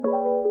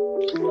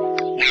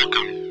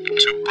Welcome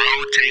to Bro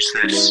Taste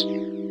This.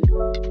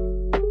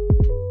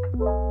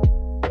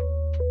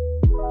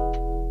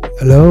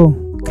 Hello,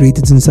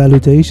 greetings and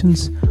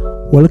salutations.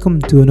 Welcome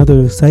to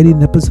another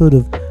exciting episode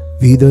of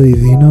Vida y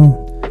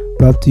Vino,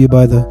 brought to you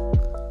by the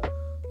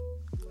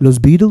Los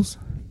Beatles.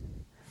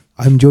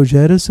 I'm George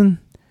Harrison.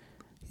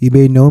 You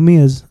may know me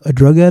as a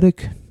drug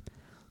addict,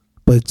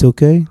 but it's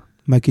okay.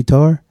 My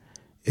guitar,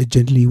 it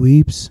gently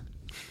weeps.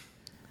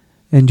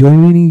 And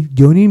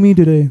joining me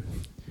today,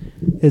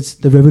 it's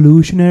the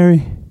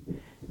revolutionary.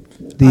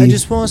 I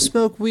just want to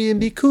smoke weed and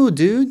be cool,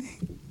 dude.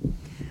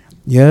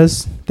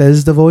 Yes, that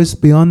is the voice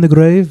beyond the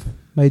grave.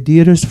 My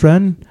dearest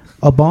friend,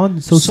 a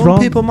bond so strong.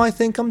 Some people might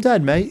think I'm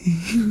dead, mate.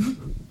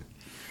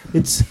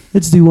 It's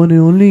the one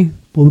and only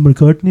Paul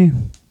McCartney.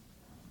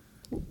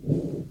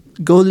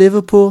 Go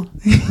Liverpool.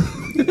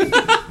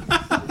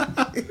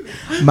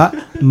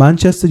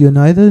 Manchester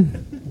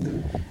United.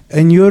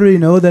 And you already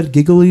know that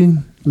giggly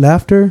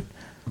laughter.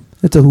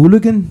 It's a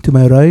hooligan to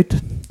my right.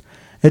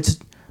 It's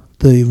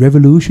the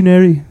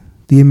revolutionary,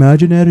 the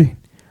imaginary,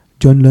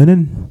 John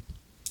Lennon.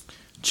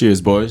 Cheers,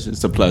 boys.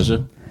 It's a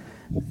pleasure.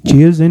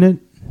 Cheers in it.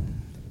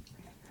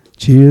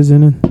 Cheers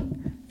in it.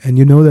 And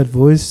you know that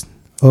voice.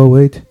 Oh,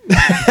 wait.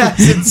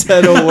 Hasn't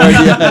said a word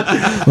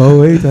yet. Oh,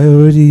 wait. I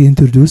already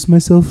introduced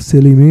myself.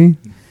 Silly me.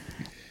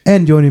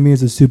 And joining me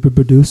is a super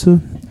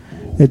producer.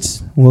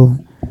 It's, well,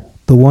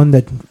 the one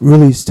that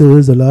really still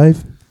is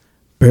alive.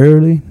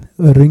 Barely.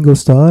 A Ringo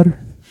Starr.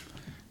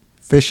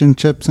 Fish and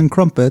chips and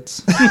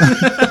crumpets.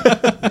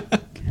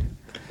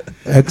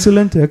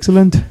 Excellent.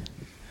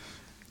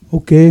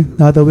 Okay,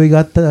 now that we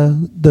got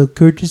the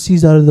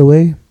courtesies out of the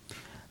way,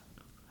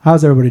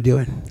 how's everybody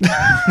doing?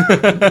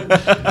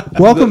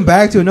 Welcome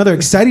back to another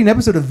exciting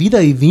episode of Vida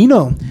y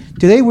Vino.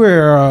 Today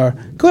we're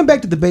going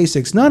back to the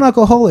basics.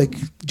 Non-alcoholic,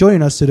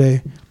 joining us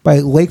today by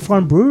Lake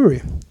Farm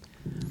Brewery.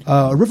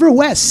 River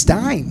West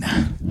Stein.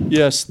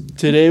 Yes,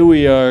 today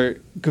we are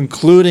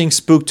concluding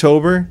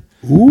Spooktober.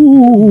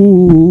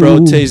 Ooh.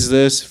 Bro Taste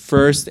This,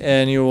 first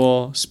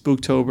annual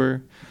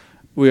Spooktober.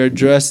 We are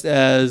dressed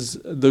as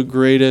the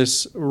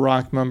greatest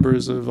rock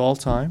members of all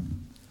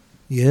time.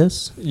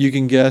 Yes. You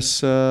can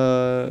guess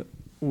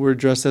we're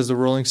dressed as the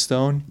Rolling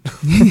Stone.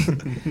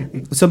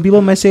 Some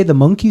people might say the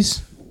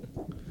Monkees.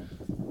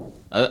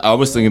 I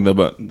was thinking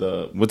about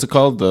the what's it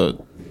called? The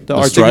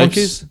Arctic stripes?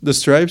 Monkeys? The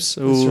Stripes?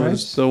 Ooh,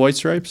 Stripes? The White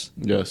Stripes?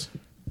 Yes.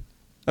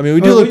 I mean,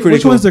 we do look pretty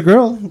Which cool. one's the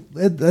girl?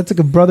 That's like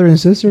a brother and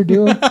sister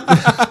duo.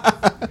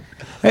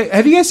 Hey,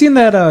 have you guys seen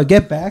that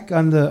Get Back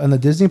on the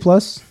Disney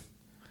Plus?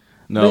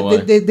 No.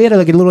 They had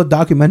like a little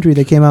documentary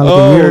that came out like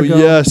a year ago.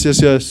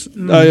 Yes.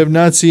 I have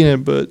not seen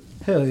it, but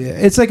Hell yeah.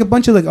 It's like a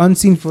bunch of like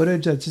unseen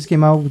footage that just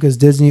came out because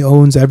Disney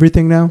owns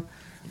everything now.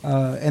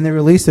 And they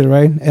released it,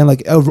 right? And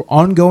like an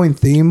ongoing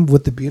theme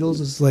with the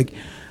Beatles is like,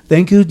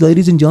 thank you,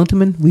 ladies and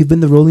gentlemen. We've been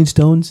the Rolling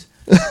Stones.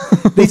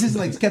 They just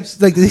kept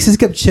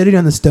shitting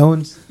on the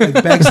Stones like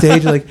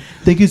backstage. Like,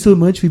 thank you so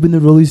much. We've been the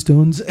Rolling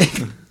Stones.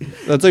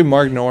 that's like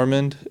Mark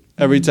Normand.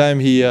 Every time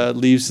he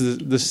leaves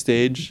the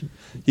stage,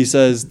 he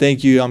says,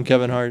 "Thank you, I'm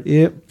Kevin Hart."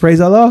 Yeah, praise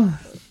Allah.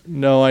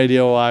 No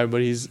idea why,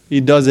 but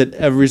he does it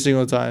every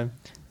single time.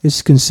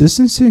 It's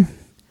consistency.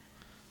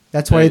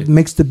 That's why it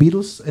makes the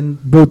Beatles and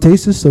Bro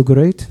Taste This so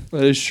great.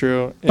 That is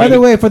true. By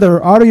the way, for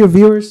the audio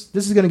viewers,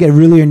 this is going to get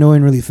really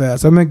annoying really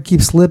fast. I'm going to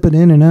keep slipping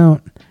in and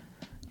out.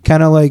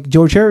 Kind of like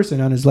George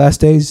Harrison on his last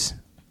days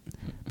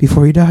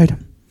before he died.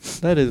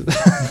 that is,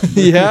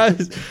 yeah.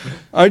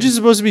 Aren't you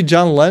supposed to be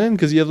John Lennon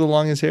because you have the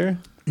longest hair?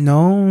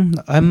 No,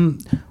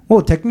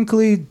 well,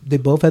 technically, they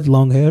both had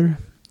long hair.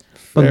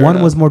 But Fair one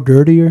enough. was more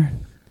dirtier.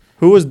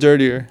 Who was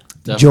dirtier?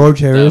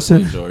 George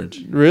Harrison. Definitely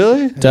George.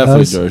 Really?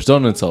 Definitely George.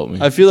 Don't insult me.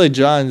 I feel like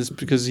John just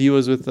because he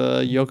was with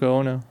Yoko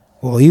Ono.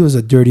 Well, he was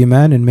a dirty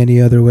man in many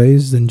other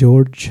ways than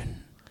George.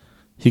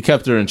 He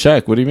kept her in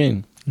check. What do you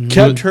mean?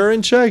 Kept her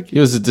in check. He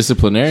was a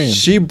disciplinarian.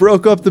 She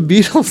broke up the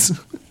Beatles.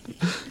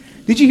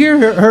 Did you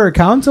hear her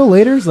account till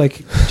later? It's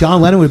like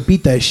John Lennon would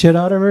beat that shit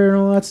out of her and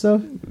all that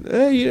stuff.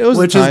 It was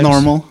Which is times.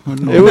 normal.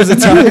 It was a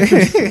time.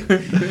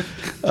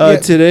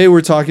 Today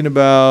we're talking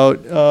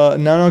about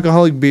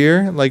non-alcoholic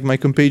beer, like my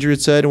compatriot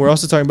said, and we're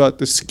also talking about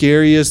the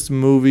scariest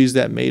movies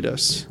that made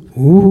us.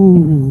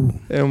 Ooh.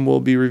 And we'll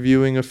be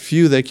reviewing a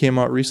few that came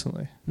out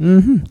recently.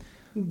 Mm-hmm.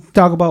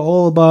 Talk about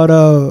all about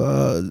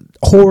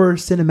horror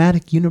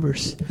cinematic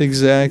universe.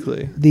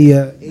 Exactly.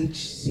 The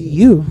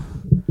HCU.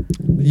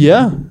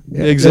 Yeah,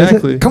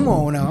 exactly. Come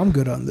on now, I'm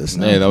good on this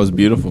now. Hey, that was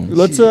beautiful.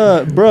 Let's,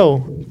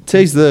 bro,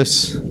 taste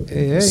this.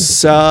 Hey.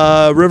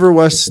 River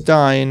West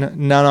Stein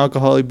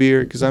non-alcoholic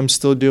beer because I'm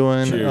still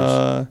doing.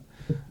 Cheers.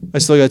 I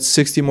still got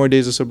 60 more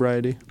days of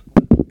sobriety.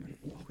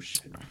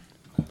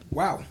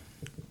 Wow.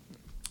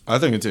 I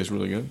think it tastes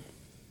really good.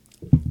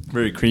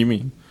 Very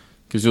creamy.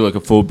 Gives you like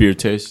a full beer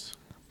taste.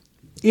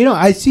 You know,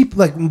 I see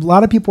like a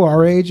lot of people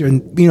our age,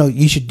 and you know,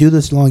 you should do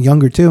this along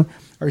younger too,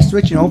 are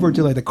switching over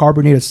to like the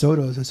carbonated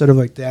sodas instead of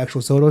like the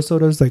actual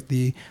sodas, like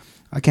the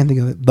I can't think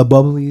of it. The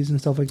bubblies and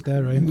stuff like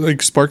that, right?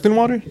 Like sparkling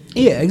water?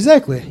 Yeah,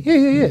 exactly.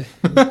 Yeah.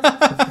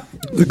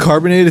 The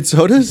carbonated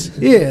sodas?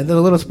 Yeah, the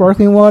little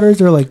sparkling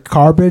waters are like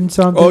carbon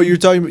something. Oh,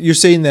 you're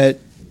saying that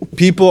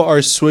people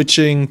are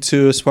switching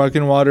to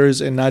sparkling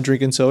waters and not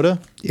drinking soda?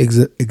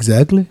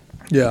 Exactly.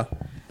 Yeah.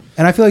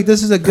 And I feel like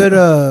this is a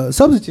good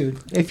substitute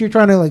if you're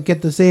trying to like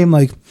get the same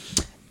like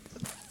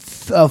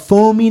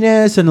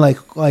foaminess and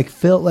like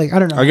fill like I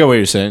don't know. I get what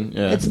you're saying.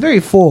 Yeah. It's very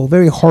full,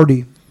 very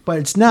hearty, but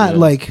it's not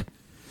like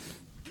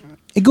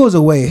it goes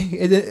away.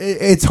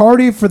 It's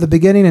hearty for the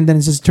beginning, and then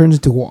it just turns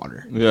into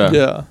water. Yeah.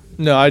 Yeah.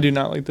 No, I do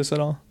not like this at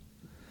all.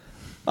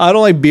 I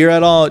don't like beer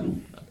at all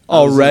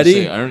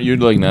already. Aren't you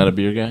like not a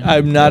beer guy?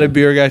 I'm not a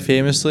beer guy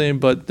famously,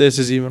 but this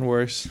is even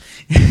worse.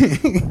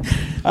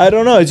 I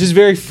don't know. It's just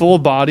very full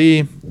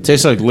body.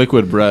 Tastes like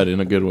liquid bread in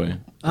a good way.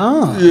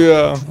 Oh,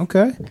 Yeah.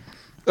 okay.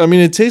 I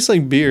mean, it tastes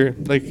like beer.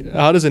 Like,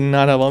 how does it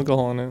not have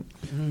alcohol in it?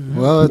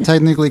 Well, it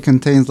technically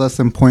contains less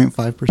than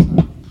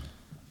 0.5%.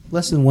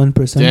 Less than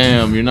 1%.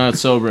 Damn, you're not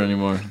sober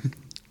anymore.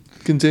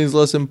 Contains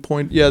less than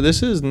point. Yeah,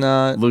 this is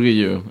not. Look at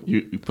you.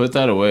 You put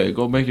that away.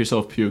 Go make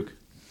yourself puke.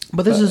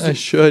 But this I is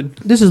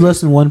should.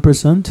 less than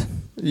 1%.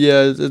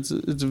 Yeah, it's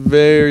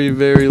very,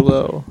 very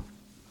low.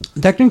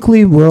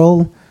 Technically, we're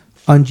all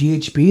on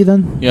GHB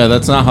then. Yeah,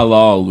 that's not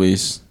halal,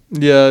 Luis.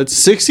 Yeah, it's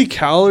 60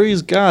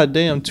 calories. God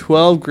damn,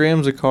 12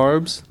 grams of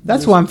carbs.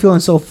 That's why I'm feeling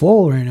so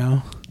full right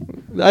now.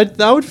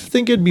 I would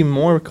think it'd be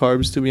more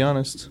carbs, to be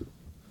honest.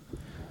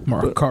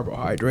 More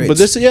carbohydrates. But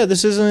this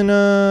isn't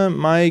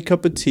my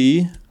cup of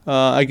tea.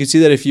 I can see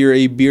that if you're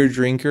a beer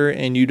drinker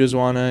and you just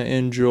want to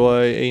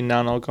enjoy a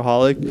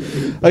non-alcoholic,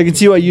 I can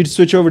see why you'd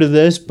switch over to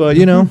this. But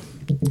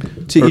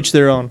to each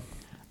their own.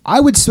 I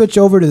would switch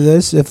over to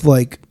this if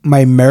like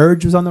my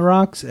marriage was on the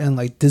rocks and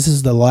like this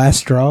is the last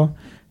straw.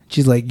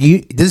 She's like,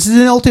 this is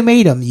an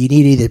ultimatum. You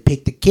need to either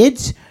pick the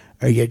kids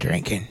or you're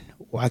drinking.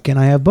 Why can't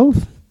I have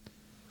both?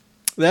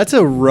 That's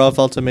a rough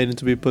ultimatum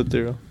to be put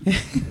through.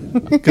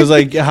 Because,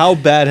 like, how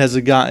bad has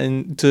it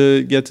gotten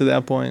to get to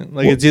that point?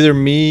 Like, it's either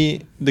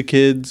me, the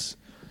kids,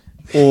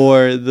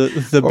 or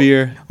the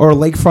beer. Or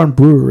Lakefront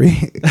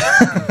Brewery.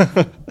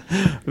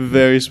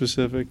 Very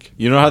specific.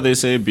 You know how they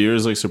say beer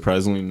is like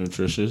surprisingly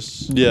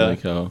nutritious? Yeah.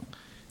 Like how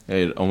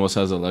it almost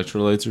has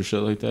electrolytes or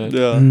shit like that?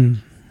 Yeah. Mm.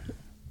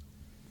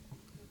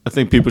 I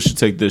think people should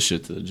take this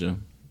shit to the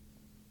gym.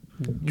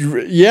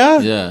 Yeah?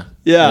 Yeah.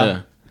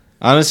 Yeah.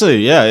 Honestly,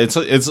 yeah. It's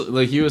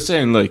like he was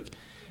saying, like,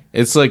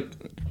 it's like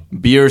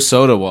beer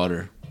soda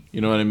water.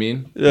 You know what I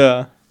mean?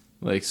 Yeah.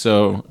 Like,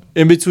 so.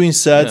 In between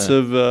sets Yeah.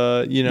 of,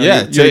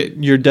 Yeah,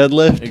 your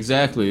deadlift.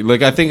 Exactly.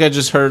 Like, I think I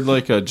just heard,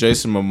 like, a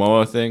Jason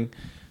Momoa thing.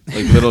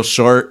 Like, little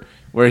short.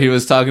 Where he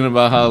was talking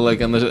about how,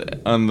 like, on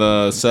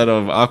the set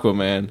of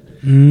Aquaman,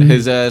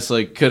 his ass,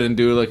 like, couldn't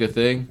do, like, a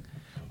thing.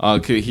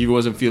 He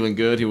wasn't feeling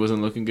good. He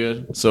wasn't looking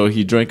good. So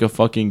he drank a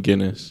fucking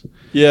Guinness.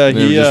 Yeah, And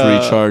he just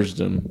recharged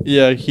him.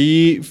 Yeah,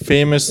 he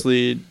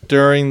famously,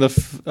 during the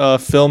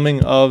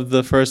filming of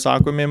the first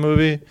Aquaman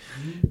movie,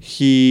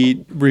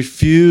 he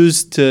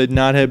refused to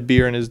not have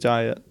beer in his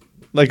diet.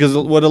 Like, 'cause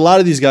what a lot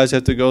of these guys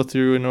have to go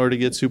through in order to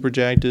get super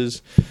jacked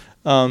is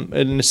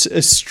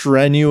a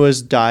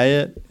strenuous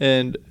diet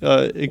and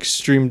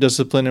extreme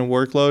discipline and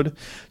workload.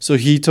 So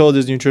he told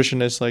his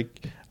nutritionist, like,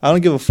 I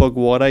don't give a fuck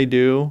what I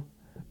do,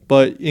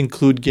 but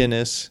include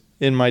Guinness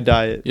in my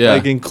diet. Yeah.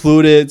 Like,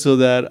 include it so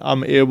that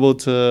I'm able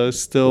to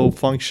still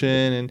function.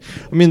 And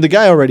I mean, the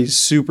guy already is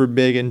super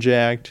big and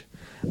jacked.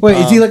 Wait,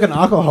 is he like an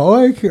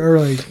alcoholic or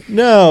like?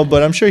 No,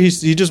 but I'm sure he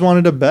just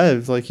wanted a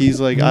bev. Like, he's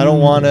like, I don't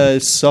want to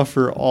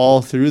suffer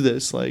all through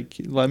this. Like,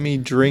 let me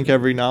drink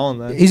every now and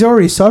then. He's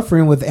already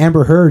suffering with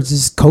Amber Heard's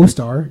his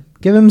co-star.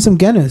 Give him some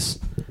Guinness.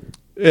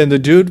 And the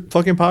dude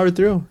fucking powered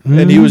through.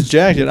 And he was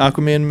jacked. And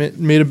Aquaman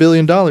made $1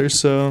 billion.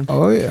 So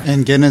Oh yeah.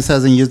 And Guinness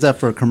hasn't used that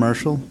for a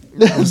commercial.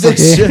 they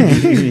should.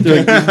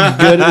 They're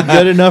like,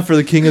 good enough for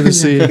the king of the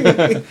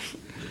sea.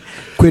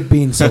 Quit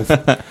being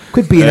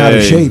out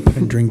of shape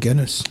and drink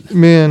Guinness.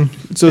 Man.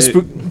 So Hey,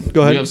 go We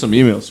ahead. have some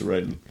emails to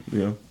write.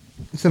 Yeah.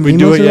 Some We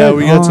do emails it, to yeah.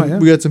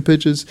 write? We got some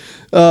pitches.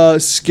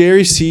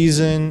 Scary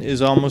season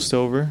is almost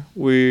over.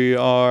 We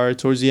are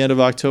towards the end of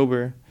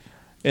October,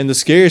 and the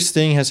scariest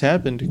thing has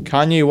happened.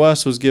 Kanye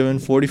West was given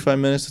 45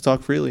 minutes to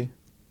talk freely.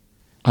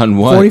 On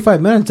what?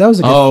 45 minutes. That was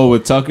a good. Oh,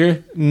 with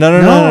Tucker?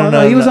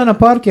 No. He was on a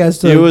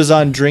podcast. It was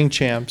on Drink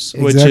Champs,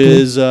 which Exactly.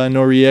 is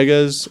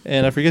Noriega's,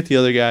 and I forget the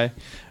other guy,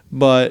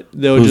 but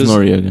they were Who's just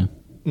Noriega?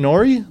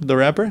 Nori, the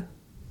rapper.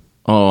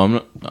 Oh, I'm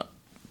not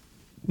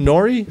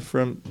Nori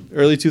from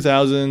early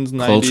 2000s,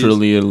 90s.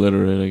 culturally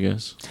illiterate, I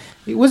guess.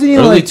 Wasn't he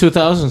Early like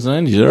 2000s,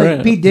 90s. All like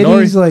right. Pete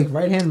Diddy's like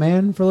right hand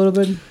man for a little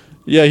bit?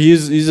 Yeah,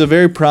 he's a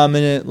very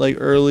prominent like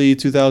early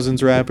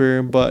 2000s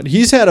rapper, but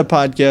he's had a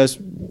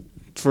podcast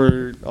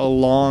for a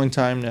long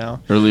time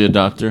now. Early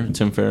adopter,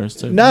 Tim Ferriss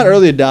type. Not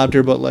early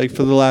adopter, but like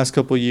for the last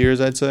couple of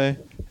years, I'd say.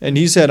 And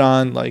he's had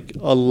on like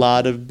a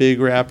lot of big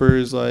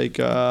rappers, like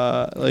he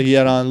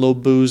had on Lil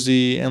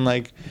Boozy and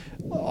like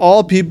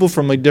all people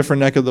from like different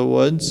neck of the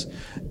woods.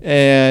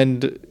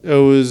 And it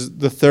was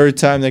the third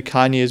time that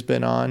Kanye has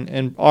been on,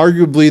 and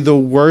arguably the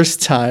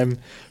worst time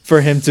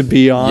for him to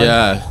be on.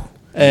 Yeah.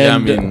 Yeah, I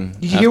And mean,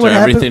 Did you hear after what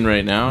happened? everything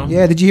right now.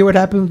 Yeah, did you hear what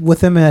happened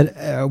with him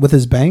at with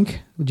his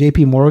bank,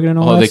 J.P. Morgan and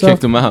all Oh, that they stuff?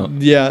 kicked him out.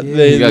 yeah,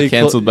 He got they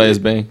canceled by his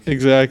bank.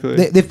 Exactly.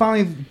 They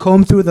finally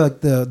combed through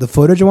the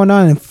footage and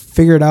whatnot and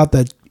figured out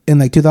that in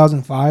like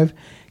 2005,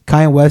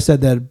 Kanye West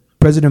said that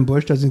President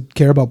Bush doesn't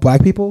care about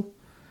black people.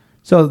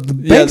 So the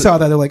bank saw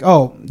that, they're like,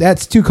 "Oh,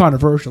 that's too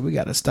controversial. We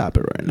got to stop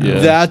it right now." Yeah.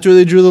 That's where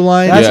they drew the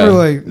line. That's Yeah.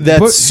 really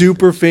That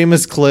super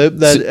famous clip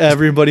that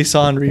everybody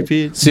saw on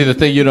repeat. See, the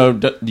thing you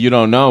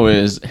don't know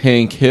is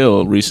Hank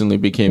Hill recently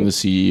became the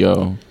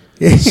CEO.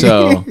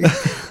 So,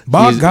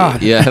 by he's-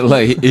 God, yeah,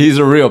 like he's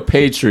a real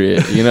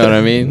patriot. You know what I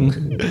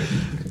mean?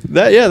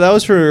 That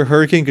was for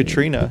Hurricane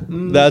Katrina.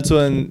 That's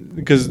when,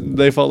 because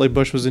they felt like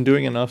Bush wasn't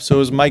doing enough. So it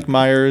was Mike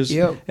Myers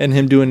Yep. and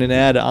him doing an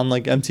ad on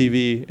like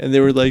MTV, and they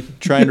were like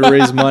trying to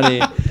raise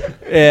money.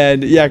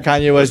 And yeah,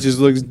 Kanye West just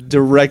looks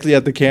directly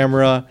at the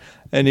camera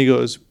and he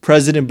goes,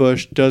 "President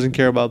Bush doesn't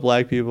care about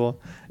black people."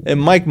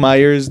 And Mike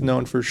Myers,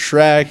 known for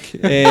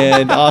Shrek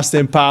and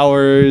Austin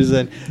Powers,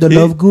 and the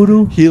Love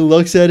Guru. he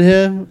looks at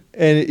him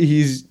and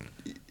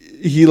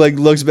he like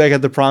looks back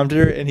at the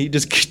prompter and he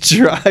just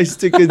tries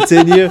to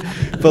continue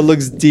but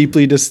looks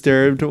deeply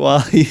disturbed while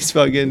he's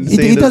fucking He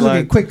saying his does like a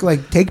line. quick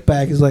like take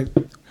back. He's like,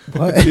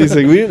 what? He's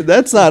like,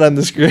 that's not on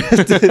the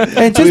script.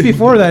 And just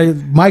before that,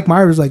 Mike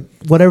Myers was like,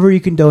 whatever you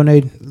can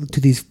donate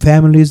to these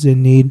families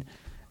in need.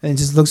 And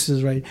just looks to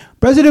his right.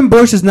 President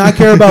Bush does not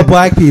care about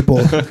black people.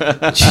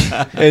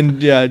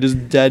 And yeah, just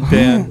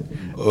deadpan.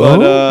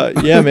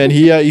 But yeah, man,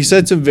 he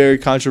said some very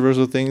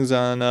controversial things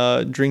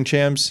on Drink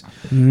Champs.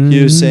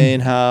 He was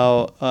saying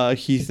how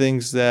he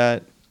thinks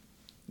that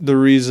the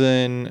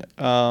reason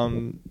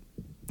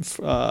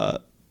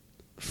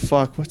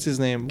fuck, what's his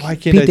name? Why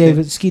can't Pete I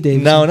David, Ski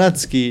Davis. No, not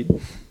Skeet.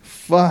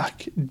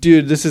 Fuck,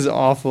 dude, this is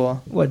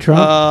awful. What,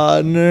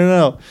 Trump?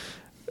 No.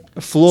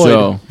 Floyd.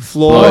 Joe.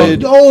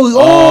 Floyd.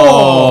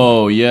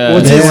 Oh, yeah.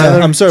 What's his Yeah.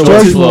 name? I'm sorry. George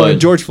what's his Floyd.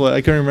 George Floyd.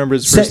 I can't remember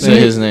his first Say name.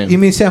 his name. You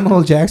mean Samuel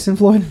L. Jackson,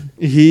 Floyd?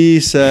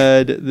 He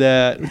said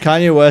that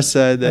Kanye West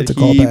said that That's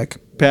a he callback.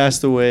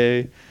 passed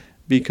away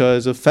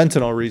because of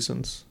fentanyl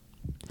reasons.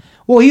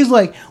 Well, he's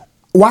like,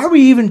 why are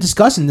we even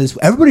discussing this?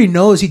 Everybody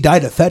knows he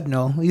died of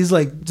fentanyl. He's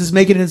like, just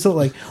making it so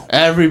like,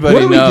 Everybody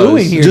what are we knows.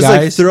 doing here, Just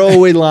like guys?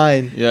 throwaway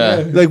line.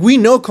 Yeah. Like, we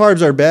know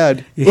carbs are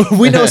bad.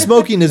 We know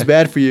smoking is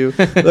bad for you.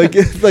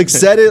 Like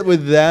said it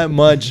with that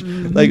much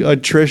like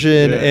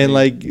attrition and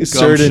like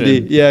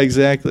certainty. Yeah,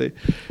 exactly.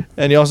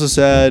 And he also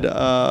said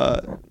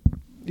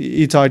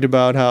he talked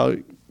about how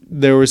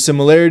there were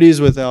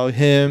similarities with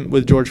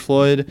George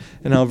Floyd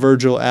and how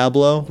Virgil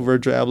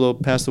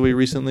Abloh passed away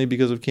recently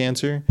because of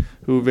cancer,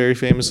 who very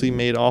famously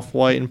made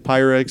Off-White and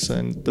Pyrex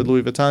and the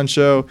Louis Vuitton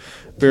show.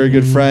 Very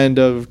good friend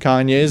of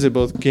Kanye's. They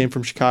both came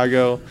from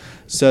Chicago.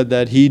 Said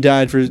that he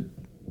died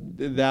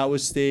that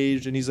was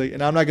staged, and he's like,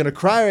 and I'm not gonna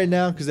cry right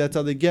now because that's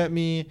how they get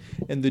me,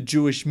 and the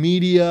Jewish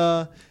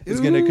media is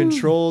gonna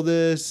control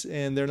this,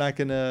 and they're not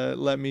gonna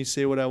let me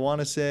say what I want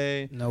to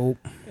say. nope.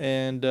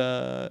 And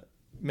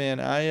man,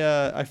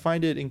 I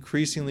find it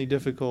increasingly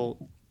difficult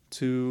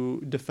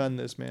to defend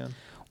this man.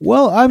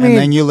 Well, I And then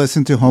mean, you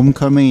listen to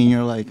Homecoming and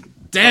you're like,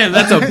 Damn,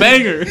 that's a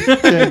banger.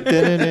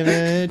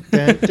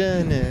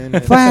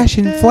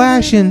 flashing,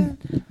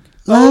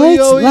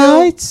 Oh,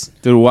 lights.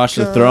 Dude, Watch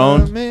the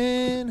Throne.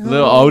 Coming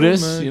Little home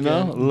Otis, you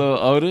know? again. Little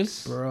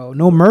Otis. Bro,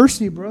 no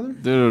mercy, brother.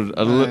 Dude,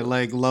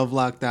 like Love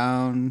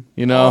Lockdown.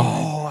 you know?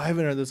 Oh, I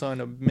haven't heard this song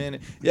in a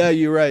minute. Yeah,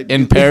 you're right.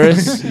 In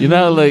Paris, you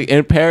know, like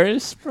in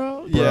Paris,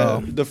 bro.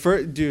 Yeah, the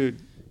first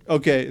dude.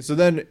 Okay, so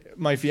then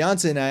my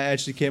fiance and I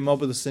actually came up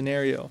with a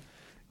scenario.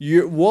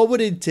 What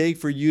would it take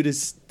for you to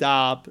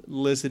stop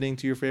listening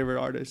to your favorite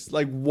artist?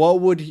 Like,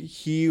 what would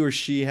he or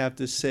she have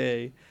to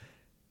say?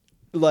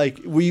 Like,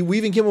 we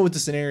even came up with the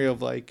scenario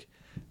of like,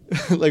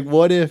 like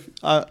what if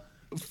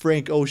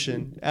Frank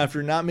Ocean,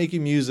 after not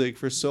making music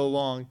for so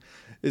long,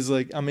 is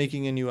like, I'm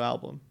making a new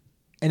album.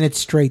 And it's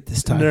straight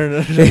this time.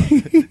 No.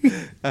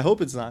 I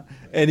hope it's not.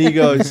 And he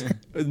goes,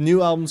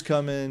 new album's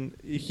coming.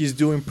 He's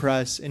doing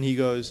press, and he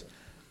goes,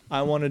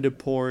 I want to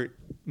deport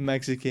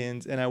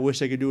Mexicans, and I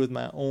wish I could do it with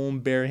my own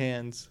bare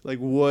hands. Like,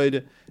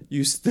 would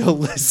you still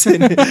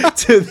listen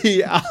to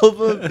the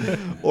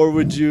album, or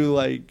would you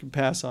like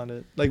pass on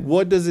it? Like,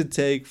 what does it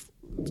take?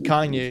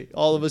 Kanye,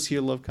 all of us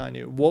here love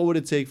Kanye. What would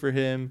it take for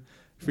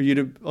you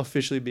to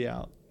officially be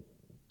out?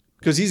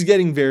 Because he's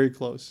getting very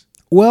close.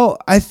 Well,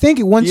 I think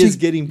once He you is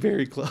getting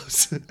very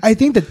close. I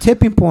think the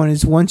tipping point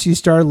is once you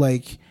start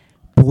like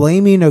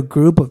blaming a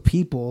group of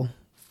people.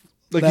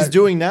 Like he's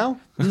doing now?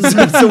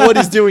 So what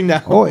he's doing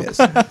now? Oh yes.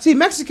 See,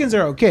 Mexicans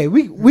are okay.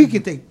 We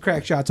can take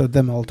crack shots at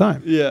them all the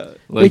time. Yeah.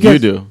 Like Because you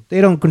do.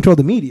 They don't control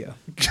the media.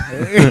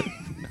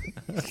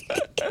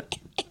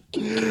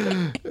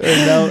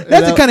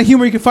 That's the kind of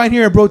humor you can find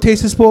here at Bro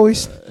Tastes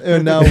Boys.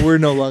 And now we're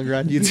no longer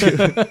on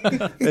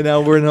YouTube. And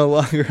now we're no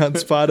longer on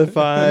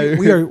Spotify.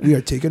 We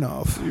are taking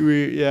off.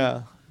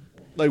 Yeah.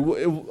 Like,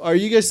 are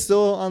you guys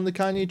still on the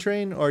Kanye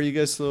train, or are you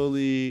guys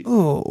slowly?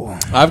 Oh,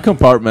 I've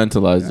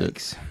compartmentalized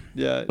it.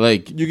 Yeah.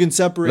 Like you can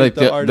separate Like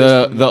the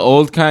artist. the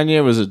old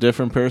Kanye was a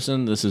different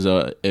person. This is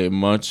a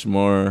much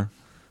more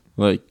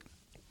like,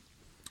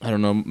 I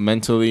don't know,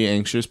 mentally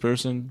anxious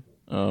person.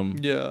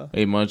 Yeah.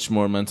 A much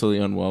more mentally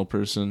unwell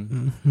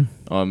person.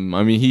 I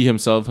mean, he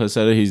himself has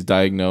said it. He's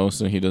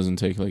diagnosed and he doesn't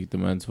take like the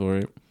meds for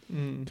it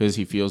because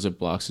he feels it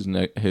blocks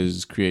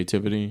his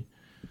creativity.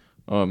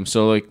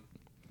 So like,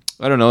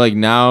 I don't know. Like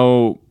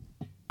now,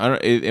 I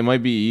don't. It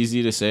might be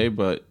easy to say,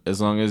 but as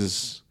long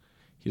as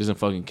he doesn't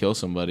fucking kill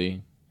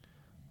somebody,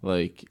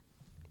 like,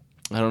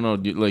 I don't know.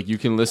 Like you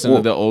can listen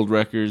to the old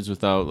records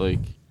without like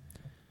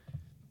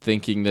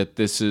thinking that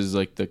this is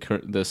like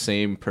the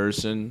same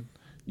person.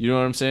 You know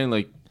what I'm saying?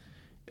 Like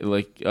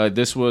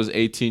this was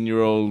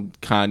 18-year-old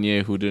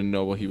Kanye who didn't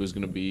know what he was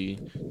gonna be,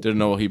 didn't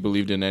know he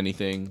believed in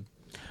anything.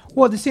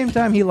 Well, at the same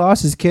time, he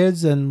lost his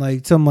kids, and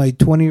like some like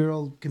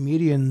 20-year-old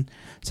comedian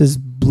says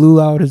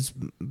blew out his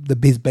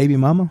baby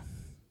mama.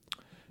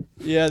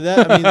 Yeah,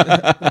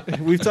 that. I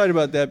mean, we've talked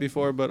about that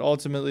before, but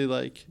ultimately,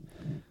 like,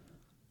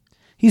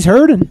 he's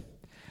hurting.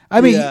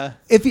 I mean, Yeah.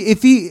 if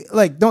he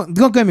like don't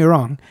get me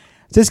wrong,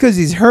 just because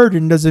he's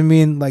hurting doesn't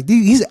mean like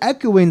he's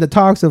echoing the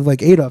talks of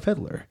like Adolf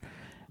Hitler.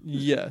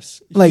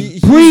 yes, Like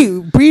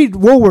pre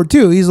World War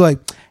II, he's like,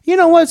 you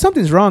know what,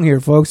 something's wrong here,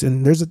 folks,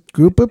 and there's a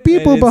group of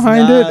people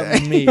behind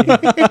it. Me.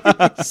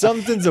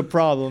 Something's a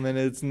problem, and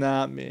it's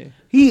not me.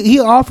 He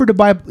offered to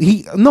buy.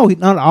 He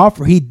not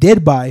offer. He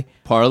did buy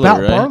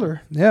Parler, right?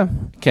 Parler. Yeah.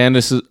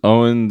 Candace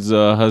Owens'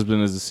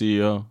 husband is the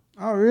CEO.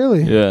 Oh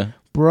really? Yeah.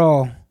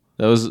 Bro.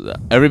 That was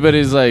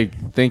everybody's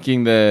like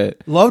thinking that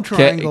Love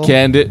triangle.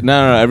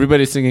 No,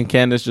 everybody's thinking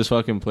Candace just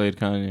fucking played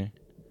Kanye.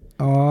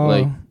 Oh.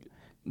 Like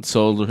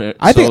sold her.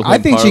 I think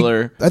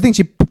Parler. I think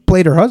she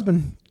played her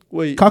husband,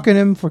 Wait, cucking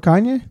him for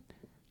Kanye.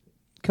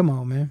 Come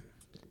on, man.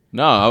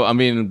 No, I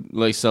mean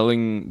like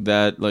selling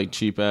that like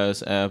cheap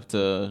ass app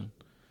to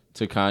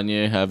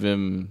Kanye, have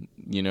him,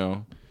 you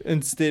know,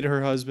 and stayed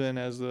her husband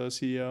as the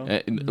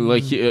CEO.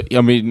 like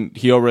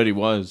he already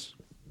was.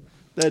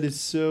 That is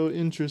so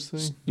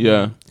interesting.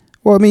 Yeah.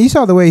 Well, I mean, you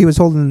saw the way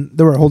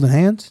they were holding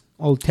hands,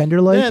 all tender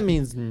like. That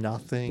means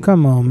nothing.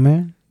 Come on,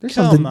 man. There's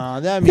something.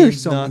 That There's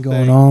means something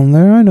nothing. going on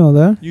there. I know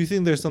that. You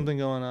think there's something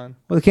going on?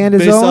 Well, Candace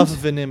Based Owens, off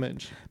of an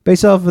image.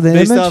 based off of the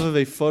Based image. off of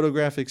a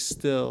photographic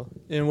still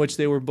in which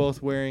they were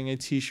both wearing a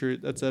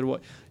T-shirt that said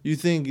what? You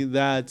think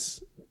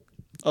that's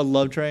a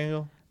love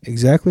triangle?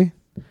 Exactly.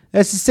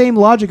 That's the same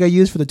logic I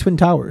use for the Twin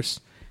Towers.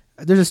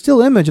 There's a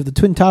still image of the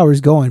Twin Towers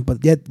going,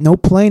 but yet no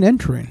plane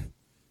entering.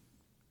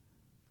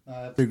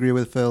 I have to agree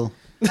with Phil.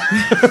 It's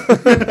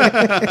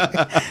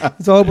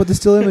all about the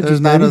still images.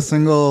 There's not baby. a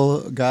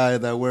single guy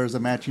that wears a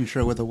matching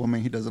shirt with a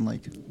woman he doesn't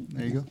like.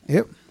 There you go.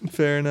 Yep,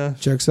 Fair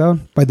enough. checks out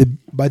by the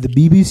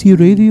BBC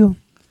Radio.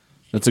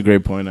 That's a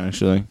great point,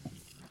 actually.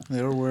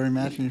 They were wearing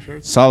matching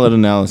shirts. Solid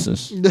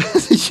analysis.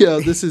 Yeah,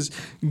 this is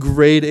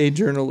grade A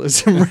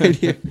journalism right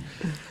here.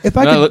 If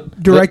I No,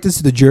 could direct this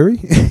to the jury.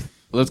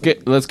 Let's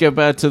get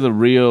back to the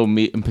real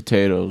meat and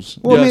potatoes.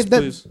 Well, Yes, I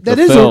mean, please. that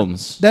The is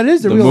films. that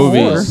is the The real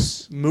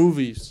movies.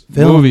 Movies. war.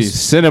 Films. Movies,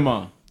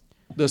 cinema,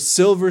 The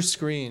silver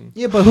screen.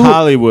 Yeah, but who?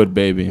 Hollywood,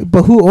 baby.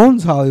 But who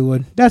owns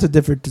Hollywood? That's a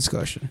different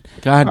discussion.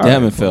 God All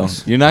damn right, it, Phil.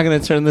 folks. You're not gonna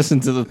turn this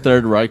into the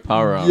Third Reich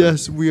power hour.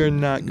 Yes, we are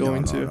not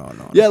going to.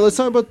 No. Yeah, let's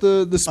talk about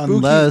the spooky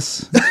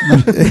Unless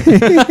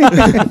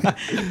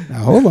Now,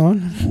 hold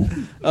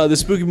on. the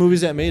spooky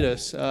movies that made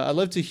us. I'd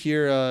love to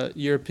hear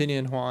your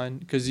opinion, Juan,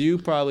 because you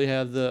probably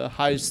have the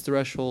highest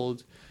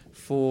threshold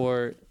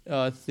for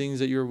things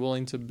that you're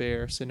willing to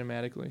bear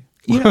cinematically.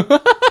 You know,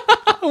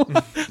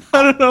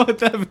 I don't know what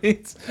that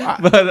means,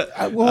 but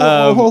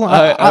hold on.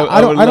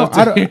 I would love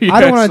to hear your I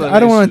don't want to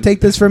explanation.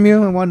 take this from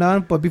you and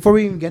whatnot. But before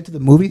we even get to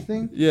the movie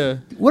thing, Yeah,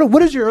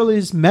 what is your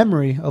earliest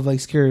memory of like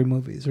scary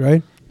movies?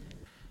 Right?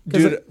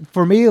 'Cause, dude, like,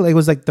 for me, like, it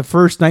was like the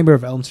first Nightmare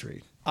of Elm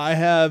Street. I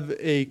have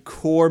a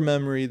core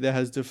memory that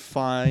has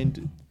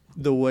defined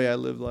the way I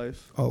live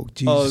life. Oh,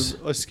 jeez.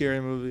 Of a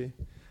scary movie.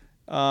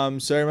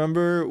 So I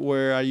remember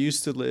where I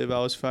used to live. I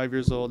was 5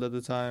 years old at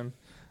the time,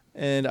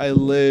 and I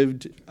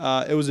lived.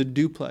 It was a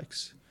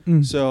duplex.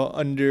 Mm. So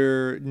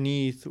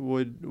underneath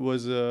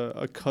was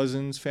a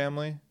cousin's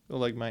family,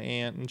 like my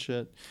aunt and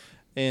shit,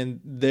 and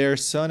their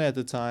son at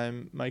the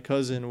time. My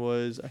cousin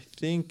was, I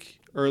think,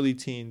 early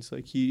teens.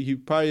 Like he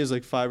probably is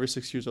like 5 or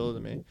 6 years older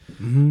than me.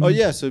 Mhm. Oh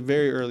yeah, so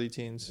very early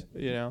teens,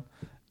 you know.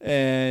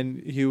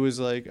 And he was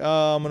like,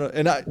 "Oh, I'm gonna,"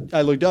 and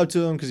I looked up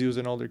to him because he was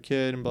an older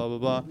kid and blah blah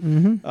blah.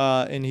 Mhm.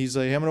 And he's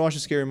like, hey, "I'm gonna watch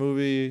a scary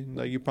movie.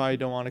 Like, you probably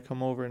don't want to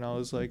come over." And I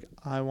was like,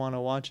 "I want to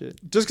watch it,"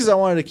 just because I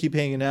wanted to keep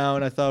hanging out,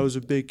 and I thought I was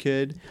a big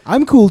kid.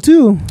 I'm cool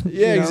too.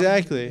 Yeah, You know?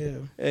 exactly. Yeah.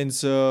 And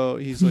so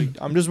he's like,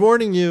 "I'm just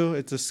warning you,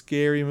 it's a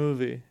scary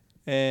movie."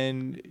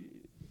 And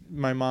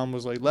my mom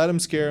was like, "Let him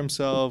scare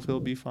himself. He'll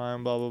be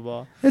fine." Blah blah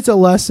blah. It's a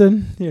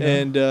lesson. You know.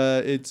 And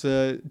it's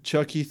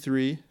Chucky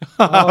 3.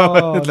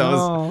 Oh, that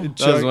no.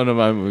 That was one of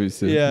my movies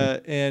too. Yeah,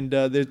 and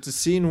there's a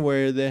scene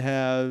where they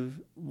have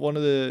one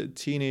of the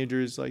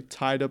teenagers like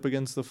tied up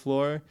against the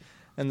floor,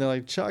 and they're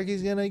like,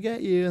 "Chucky's gonna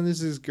get you," and there's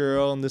this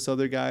girl and this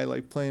other guy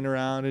like playing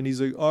around, and he's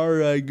like, "All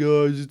right,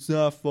 guys, it's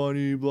not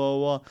funny," blah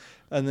blah,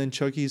 and then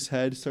Chucky's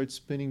head starts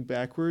spinning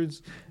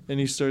backwards, and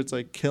he starts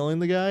like killing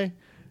the guy,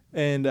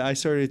 and I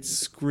started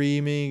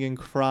screaming and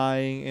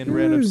crying and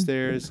ran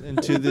upstairs.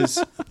 And to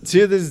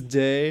this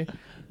day,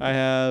 I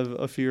have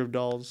a fear of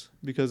dolls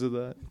because of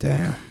that.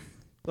 Damn.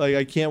 Like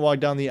I can't walk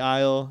down the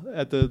aisle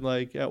at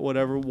at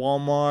whatever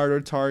Walmart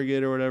or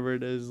Target or whatever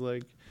it is.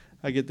 Like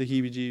I get the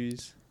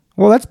heebie-jeebies.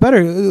 Well, that's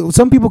better.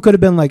 Some people could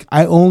have been like,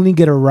 I only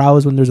get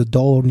aroused when there's a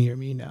doll near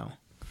me now.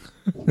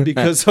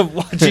 Because of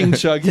watching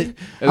Chucky.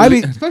 I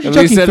mean, especially at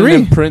Chucky least it 3.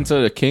 imprints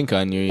a kink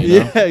on you, you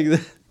know? Yeah.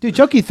 Dude,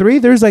 Chucky 3,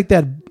 there's like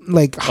that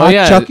hot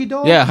Chucky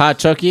doll. Yeah, hot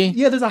Chucky.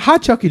 Yeah, there's a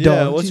hot Chucky doll.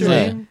 Yeah, what's She's her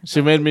like, name?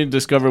 She made me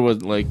discover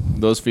what like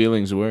those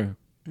feelings were.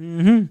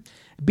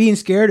 being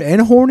scared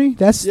and horny,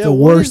 that's the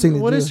what worst is- thing to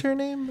What do. is her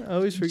name? I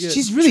always forget.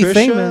 She's really Trisha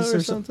famous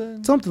or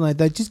something. Something like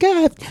that. She's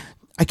got,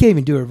 I can't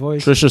even do her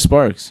voice. Trisha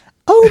Sparks.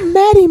 Oh,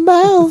 Maddie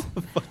Mo.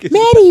 Fuck is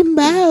Maddie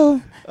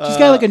Mo. She's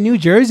got like a New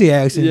Jersey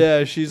accent.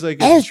 Yeah, she's like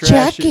It's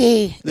trashy.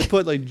 Chucky. They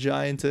put like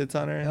giant tits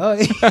on her. Oh,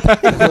 yeah.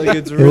 Like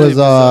it's It really was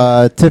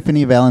bizarre.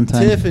 Tiffany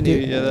Valentine.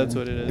 Tiffany. Yeah, that's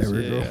what it is. There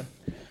we Yeah, go.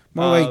 yeah.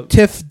 More like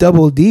Tiff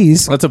double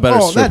D's. That's a better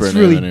Oh, stripper that's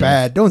name really anyway.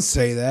 bad. Don't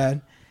say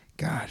that.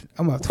 God,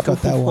 I'm going to have to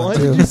cut that one What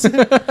too. did you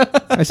say?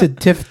 I said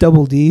Tiff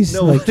double D's.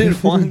 No, what did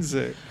Juan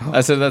say?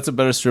 I said that's a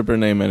better stripper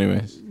name,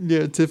 anyways.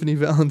 Yeah, Tiffany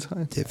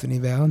Valentine. Tiffany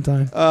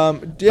Valentine.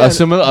 Yeah,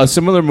 A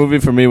similar movie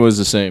for me was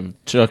the same,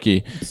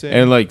 Chucky. Same.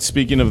 And like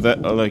speaking of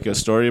that, like a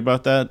story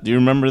about that. Do you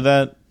remember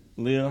that,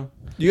 Leo?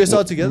 you guys saw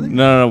it together?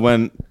 No.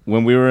 When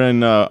we were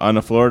in on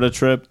a Florida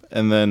trip,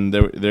 and then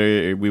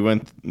we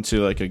went to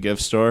like a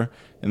gift store,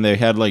 and they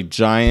had like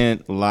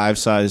giant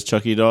life-size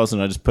Chucky dolls,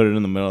 and I just put it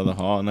in the middle of the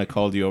hall, and I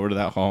called you over to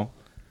that hall.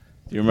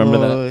 Do you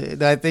remember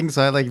that? I think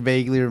so. I like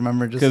vaguely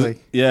remember just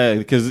like. Yeah,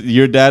 because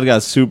your dad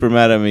got super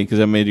mad at me because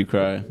I made you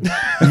cry.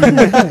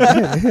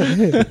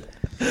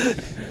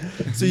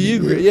 So you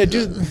agree? Yeah,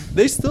 dude.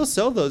 They still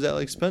sell those at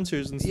like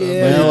Spencer's and stuff.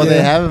 Yeah. Like, Well,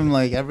 they have them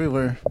like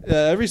everywhere.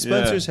 every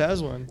Spencer's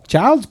has one.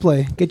 Child's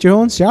Play. Get your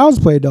own Child's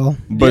Play doll.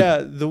 But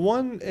Yeah, the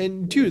one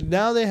and dude,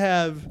 now they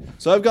have.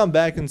 So I've gone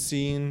back and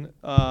seen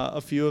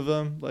a few of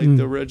them, like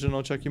the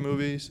original Chucky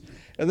movies,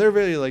 and they're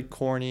very like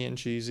corny and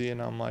cheesy.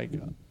 And I'm like,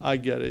 I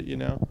get it, you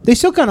know. They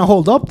still kind of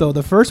hold up though.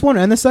 The first one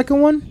and the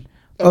second one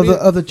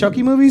of the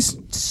Chucky movies,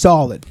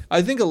 solid.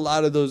 I think a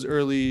lot of those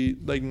early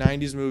like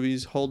 '90s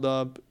movies hold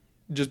up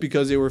just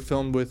because they were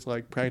filmed with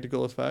like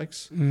practical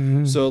effects.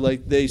 So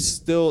like they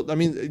still, I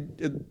mean,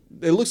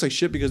 it looks like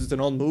shit because it's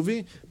an old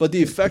movie, but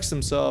the effects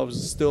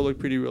themselves still look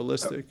pretty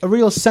realistic. A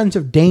real sense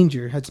of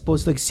danger as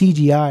opposed to like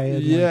CGI. And,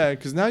 like, Yeah,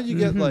 because now you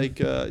get like,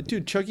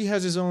 dude, Chucky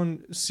has his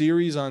own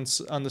series on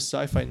the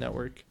Sci-Fi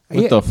Network.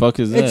 what yeah, the fuck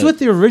is that? It's with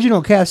the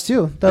original cast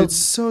too. It's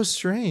so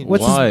strange.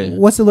 Why?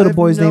 What's the I little have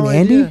boy's no name?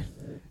 Andy? idea.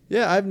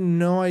 Yeah, I have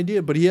no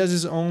idea, but he has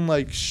his own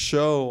like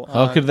show.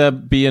 How on- could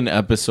that be an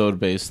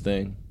episode-based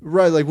thing?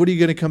 Right, like what are you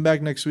gonna come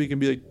back next week and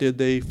be like? Did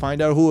they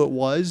find out who it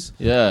was?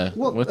 Yeah.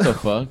 Well- what the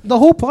fuck? The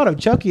whole plot of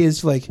Chucky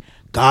is like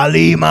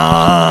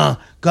Kalima,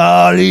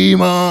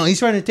 Kalima. He's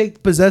trying to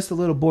possess the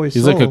little boy's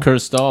He's soul. like a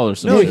cursed doll or No,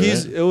 something.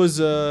 he's right? it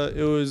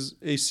was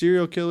a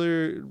serial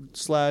killer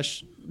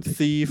 /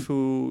 thief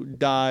who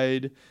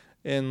died,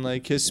 and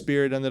like his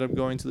spirit ended up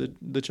going to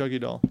the Chucky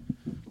doll.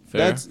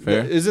 fair.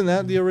 Fair. Isn't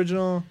that the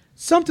original?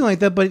 Something like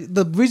that. But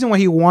the reason why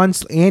he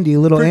wants Andy,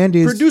 little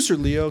Andy, is Producer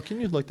Leo, can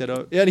you look that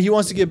up? Yeah, he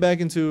wants to get back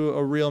into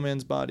a real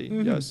man's body.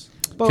 Yes.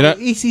 but Can I-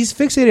 he's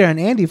fixated on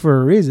Andy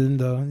for a reason,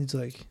 though. It's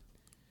like,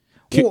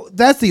 Can- well,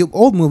 that's the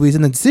old movies,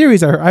 and the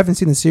series. I haven't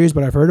seen the series,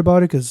 but I've heard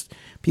about it because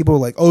people are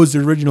like, "Oh, it's the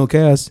original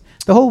cast."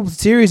 The whole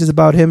series is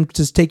about him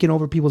just taking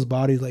over people's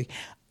bodies. Like,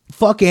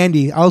 fuck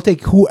Andy, I'll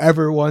take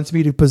whoever wants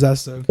me to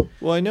possess them.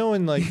 Well, I know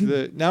in like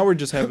now we're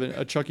just having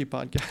a Chucky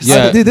podcast.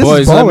 Yeah, dude, this is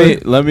boys.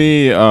 baller. Let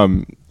me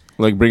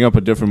like bring up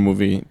a different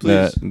movie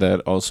Please.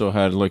 that also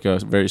had like a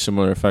very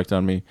similar effect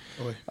on me.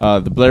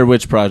 The Blair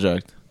Witch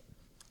Project.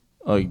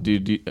 Like,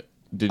 did you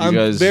I'm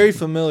guys very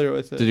familiar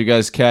with it. Did you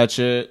guys catch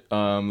it?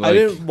 I Like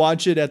didn't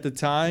watch it at the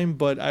time,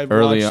 but I've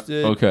Early watched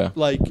it okay.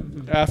 like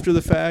after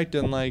the fact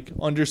and like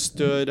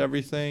understood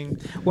everything.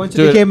 Once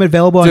Dude, it became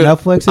available dude, on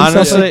Netflix and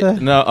honestly, stuff like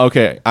that. no.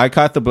 Okay, I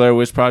caught the Blair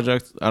Witch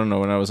Project. I don't know,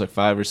 when I was like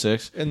 5 or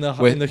 6. In the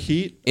Wait. in the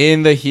heat.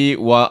 In the heat,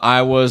 while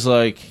I was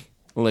like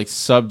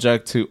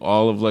subject to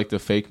all of like the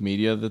fake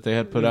media that they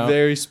had put out,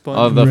 Very spongy.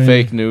 all the Right.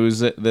 fake news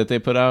that they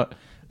put out,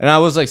 and I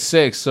was like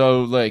 6,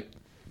 so like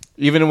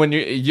even when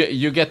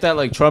you get that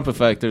like Trump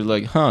effect, they're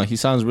like, huh, he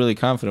sounds really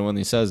confident when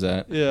he says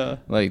that. Yeah.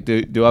 Like,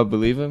 do I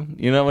believe him?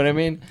 You know what I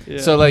mean? Yeah.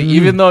 So like,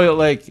 even though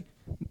like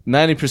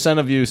 90%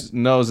 of you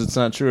knows it's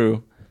not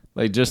true,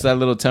 like just that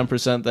little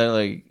 10%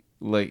 that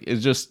like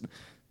it's just,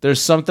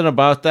 there's something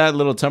about that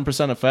little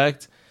 10%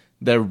 effect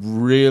that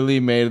really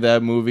made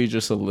that movie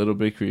just a little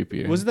bit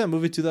creepier. Wasn't that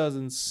movie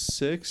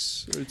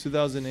 2006 or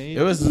 2008?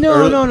 It was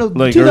No, no, no.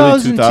 like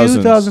 2002, early 2000s.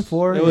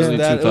 2004. It was early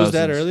that. It was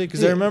that 2000s. early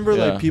because I remember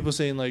Yeah. like people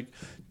saying like,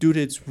 "Dude,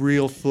 it's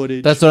real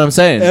footage." That's what I'm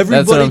saying. That's what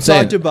Everybody I'm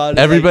saying. talked about it,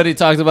 Everybody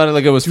talked about it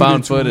like it was Dude, found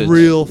it's footage.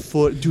 Real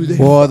foot. Dude, they,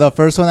 Well, the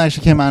first one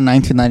actually came out in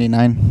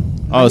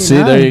 1999. Oh, see,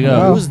 there you go.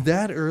 Wow. it was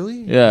that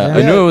early. Yeah, I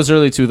Yeah. knew it was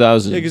early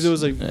 2000s. Yeah, because it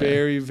was like Yeah.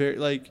 very, very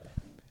like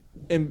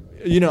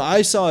and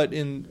I saw it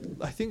in,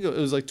 I think it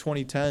was like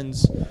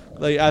 2010s,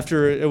 like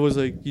after it was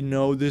like,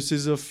 this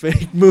is a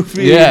fake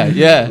movie.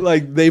 Yeah.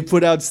 Like they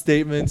put out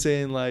statements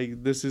saying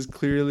like this is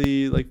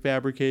clearly like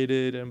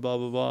fabricated and blah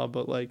blah blah.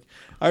 But like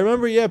I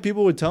remember,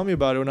 people would tell me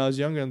about it when I was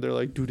younger, and they're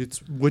like, dude,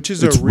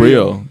 witches are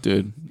real,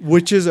 dude.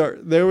 Witches are.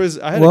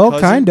 I had Well, a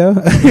cousin,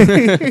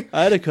 kinda.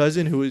 I had a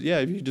cousin who was,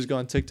 if you just go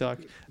on TikTok,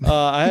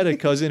 I had a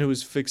cousin who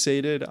was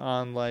fixated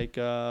on like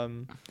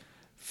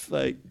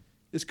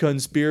it's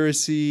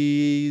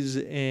conspiracies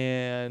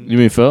and. You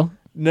mean Phil?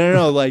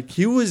 No, like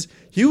he was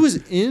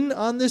in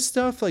on this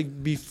stuff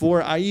like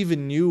before I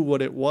even knew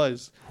what it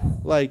was.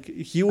 Like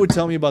he would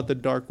tell me about the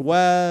dark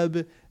web,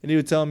 and he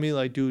would tell me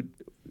like, dude,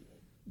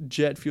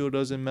 jet fuel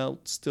doesn't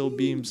melt steel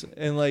beams,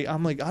 and like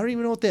I'm like, I don't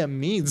even know what that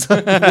means.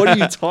 Like, what are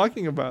you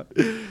talking about?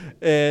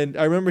 And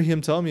I remember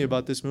him telling me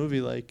about this movie,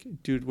 like,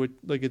 dude,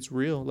 like it's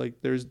real.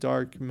 Like there's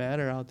dark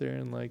matter out there,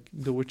 and like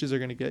the witches are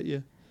gonna get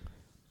you.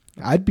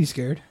 I'd be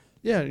scared.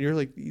 Yeah, you're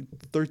like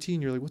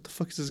 13. You're like, what the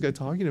fuck is this guy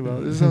talking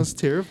about? This sounds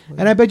terrible.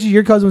 And I bet you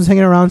your cousin was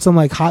hanging around some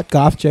like hot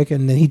goth chick,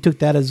 and then he took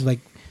that as like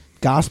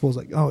gospels.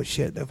 Like, oh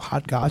shit, if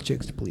hot goth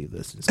chicks believe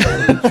this, it's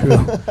gotta be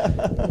true.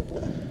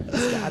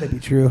 It's gotta be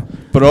true.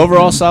 But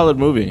overall, solid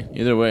movie.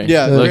 Either way.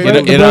 Yeah, like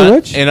The Blair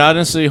Witch? it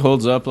honestly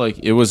holds up. Like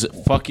it was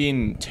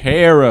fucking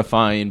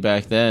terrifying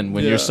back then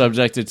when you're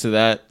subjected to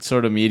that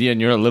sort of media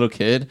and you're a little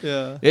kid.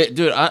 Yeah,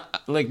 Dude,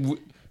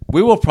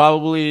 we will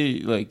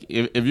probably like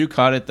if you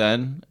caught it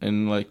then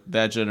in like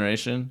that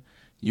generation,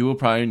 you will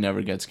probably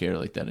never get scared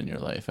like that in your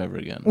life ever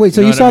again. Wait,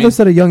 so know you what saw I mean? this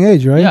at a young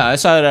age, right? Yeah, I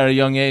saw it at a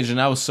young age, and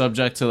I was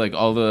subject to like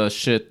all the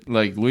shit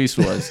like Luis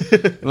was,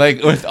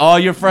 like with all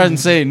your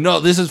friends saying,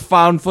 "No, this is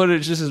found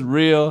footage. This is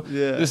real.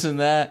 Yeah. This and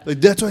that." like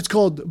that's why it's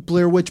called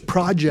Blair Witch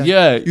Project.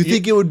 Yeah, you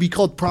think it would be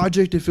called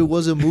Project if it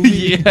was a movie?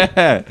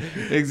 Yeah,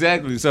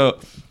 exactly. So,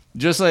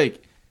 just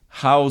like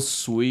how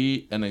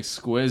sweet and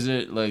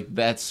exquisite like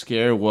that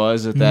scare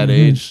was at that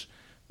age.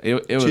 It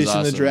was Chasing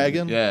awesome. the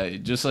Dragon? Yeah,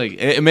 just like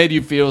it made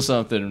you feel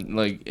something,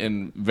 like,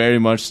 and very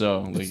much so.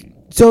 Like,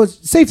 So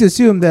it's safe to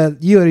assume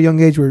that you at a young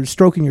age were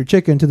stroking your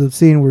chicken to the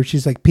scene where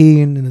she's like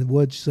peeing in the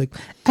woods. She's like,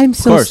 I'm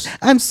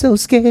so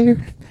scared.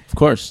 of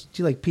course,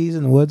 She like pees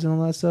in the woods and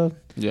all that stuff.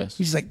 yes.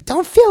 She's like,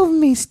 don't film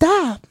me,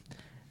 stop.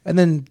 And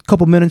then a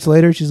couple minutes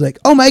later, she's like,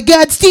 oh my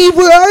God, Steve,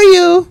 where are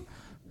you?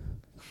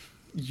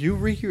 You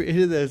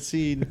recreated that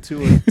scene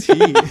to a T.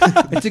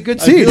 It's a good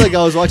I scene. feel like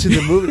I was watching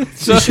the movie.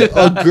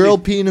 A girl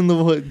peeing in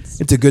the woods.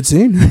 It's a good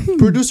scene.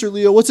 Producer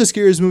Leo, what's the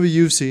scariest movie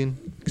you've seen?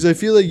 Because I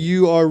feel like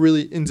you are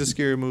really into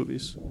scary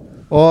movies.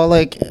 Well,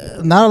 like,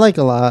 not like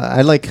a lot.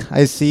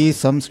 I see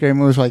some scary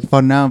movies like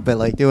fun now, but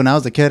like, dude, when I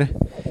was a kid,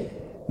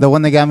 the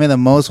one that got me the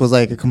most was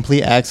like a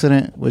complete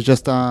accident. Was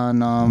just on.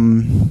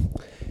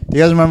 Do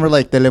you guys remember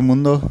like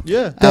Telemundo?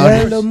 Yeah.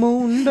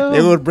 Telemundo.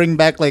 They would bring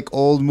back like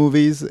old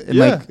movies and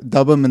like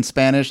dub them in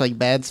Spanish, like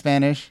bad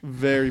Spanish.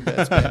 Very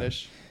bad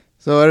Spanish.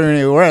 So I don't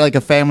know, we're at like a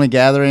family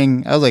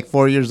gathering. I was like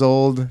 4 years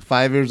old,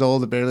 5 years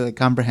old, barely like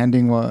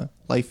comprehending what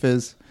life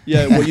is.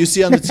 Yeah, what you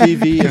see on the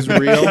TV is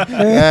real.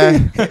 Yeah.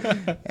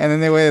 And then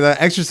the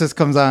Exorcist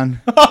comes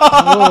on.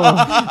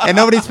 And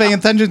nobody's paying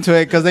attention to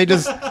it because they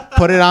just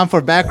put it on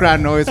for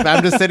background noise. But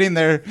I'm just sitting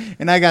there,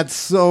 and I got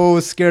so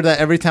scared that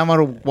every time I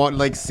would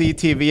like see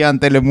TV on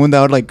Telemundo,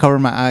 I would like cover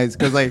my eyes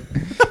because like,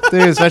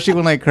 dude, especially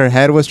when like her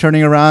head was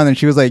turning around and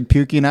she was like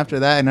puking after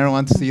that, and I don't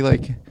want to see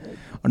like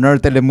another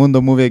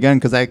Telemundo movie again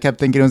because I kept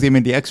thinking it was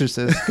even The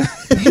Exorcist.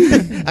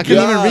 I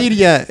couldn't even read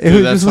yet. It Dude,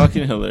 was that's just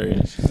fucking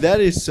hilarious. That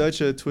is such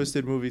a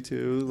twisted movie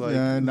too. Like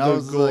Yeah, and I the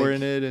was gore like-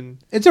 in it, and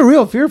It's a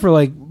real fear for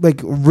like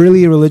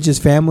really religious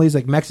families.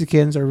 Like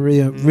Mexicans are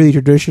really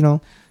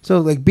traditional. So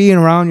like being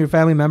around your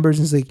family members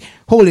and it's like,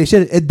 holy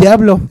shit, el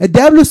diablo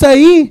está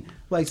ahí.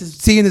 Like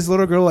just seeing this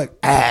little girl like,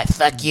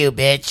 fuck you,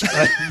 bitch.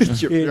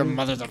 your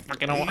mother's a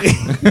fucking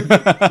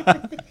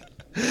whore.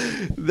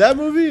 That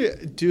movie,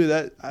 dude.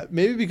 That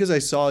maybe because I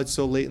saw it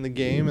so late in the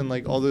game, and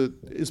like all the,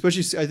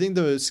 especially I think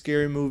the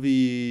Scary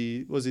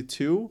Movie, was it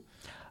 2,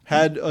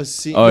 had a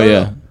scene. Oh,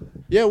 yeah.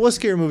 Yeah, it was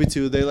Scary Movie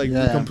 2. They like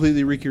Yeah.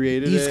 completely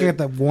recreated You it. just got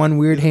that one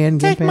weird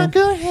hand. take my hand.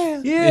 good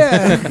hand.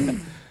 Yeah.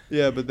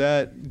 Yeah, but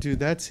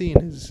that scene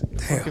is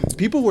fucking,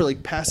 people were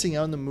like passing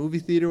out in the movie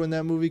theater when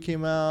that movie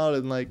came out,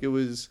 and like it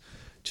was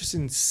just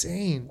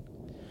insane.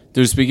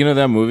 Dude, speaking of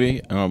that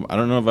movie, I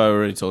don't know if I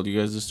already told you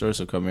guys the story,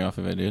 so cut me off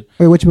if I did.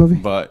 Wait, which movie?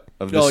 But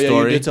of the Oh yeah, you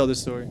story, did tell this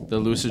story. the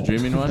lucid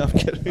dreaming one. No, I'm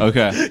kidding.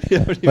 Okay.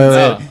 Yeah, what do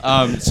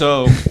you mean?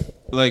 So,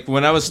 like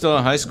when I was still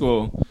in high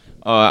school,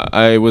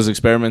 I was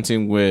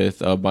experimenting with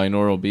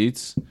binaural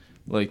beats,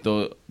 like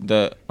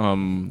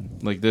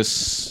like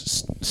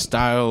this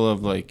style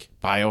of like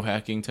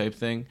biohacking type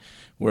thing,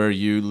 where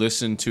you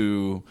listen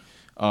to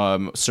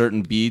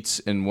certain beats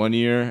in one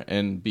ear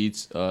and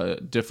beats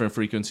different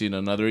frequency in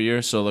another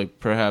ear. So like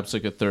perhaps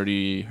like a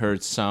 30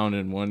 hertz sound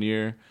in one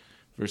ear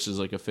versus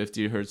like a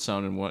 50 hertz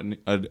sound in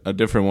a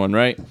different one,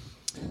 right?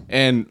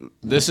 And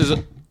this is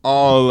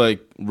all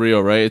like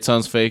real, right? It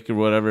sounds fake or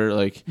whatever.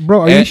 Like,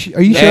 Bro, are you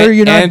sure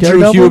you're not Andrew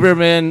Daredevil?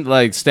 Huberman,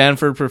 like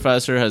Stanford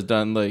professor, has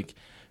done like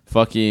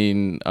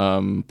fucking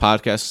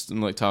podcasts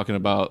and like talking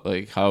about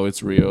like how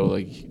it's real,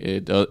 like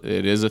it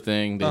is a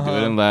thing. They do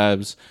it in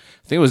labs.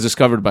 I think it was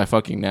discovered by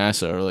fucking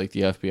NASA or like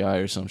the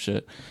FBI or some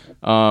shit.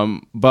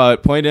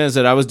 But point is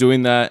that I was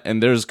doing that,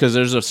 and there's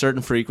a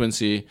certain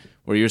frequency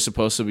where you're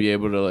supposed to be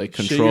able to like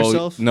Shit control.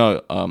 yourself?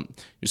 No,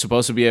 you're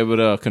supposed to be able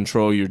to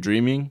control your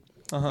dreaming.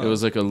 It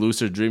was like a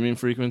lucid dreaming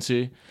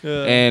frequency,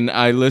 and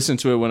I listened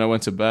to it when I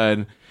went to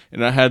bed,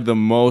 and I had the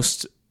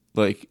most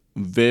like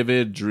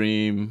vivid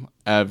dream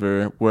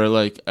ever, where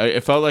like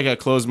it felt like I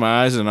closed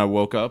my eyes and I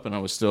woke up and I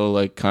was still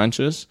like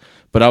conscious,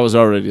 but I was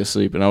already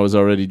asleep and I was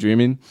already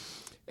dreaming,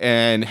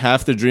 and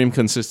half the dream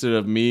consisted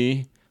of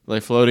me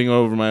like floating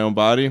over my own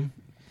body.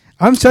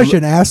 I'm such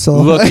an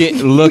asshole.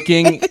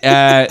 Looking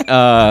at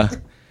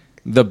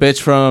the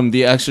bitch from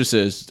The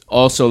Exorcist,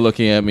 also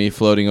looking at me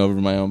floating over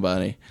my own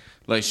body.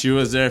 Like she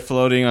was there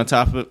floating on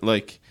top of it.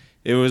 Like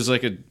it was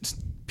like a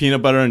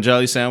peanut butter and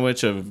jelly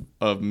sandwich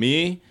of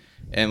me,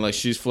 and like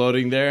she's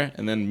floating there,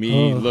 and then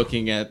me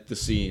looking at the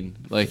scene,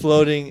 like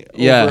Floating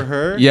over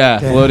her? Yeah,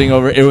 floating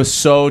over. It was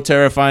so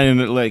terrifying,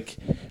 and like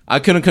I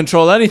couldn't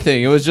control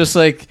anything. It was just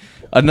like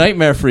a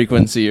nightmare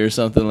frequency or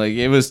something. Like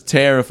it was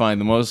terrifying.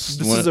 This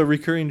is a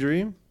recurring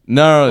dream?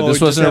 No, this it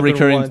just wasn't a happened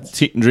recurring once?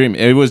 dream.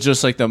 It was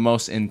just like the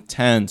most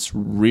intense,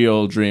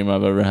 real dream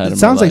I've ever had. It in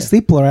sounds my like life.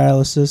 sleep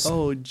paralysis.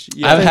 Oh,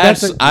 yeah.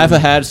 I've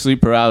had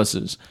sleep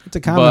paralysis. It's a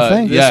common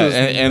thing. This Yeah, was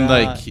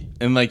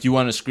and like you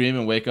want to scream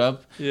and wake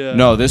up. Yeah.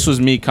 No, this was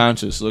me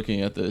conscious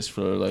looking at this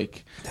for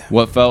like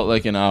what felt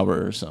like an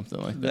hour or something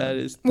like that. That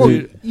is... Well,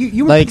 dude,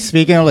 you were Like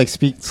speaking of like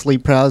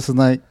sleep paralysis,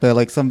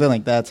 like something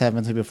like that's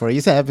happened to me before. It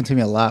used to happen to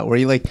me a lot, where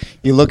you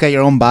look at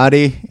your own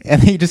body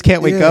and you just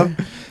can't wake Yeah. up.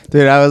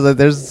 Dude, I was like,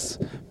 there's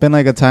been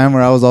like a time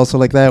where I was also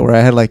like that, where I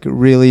had like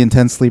really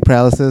intense sleep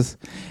paralysis,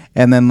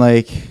 and then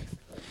like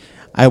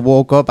I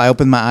woke up, I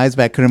opened my eyes,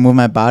 but I couldn't move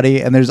my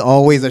body, and there's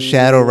always a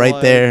shadow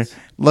right there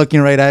looking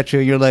right at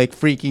you. You're like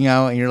freaking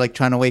out, and you're like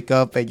trying to wake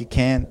up, and you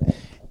can't,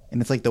 and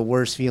it's like the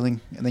worst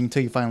feeling. And then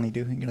until you finally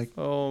do, and you're like,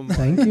 oh my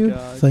Thank you.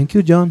 God. Thank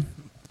you, John,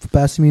 for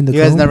passing me in the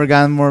you guys cone. never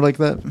gotten more like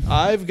that?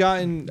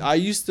 I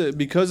used to,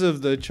 because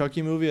of the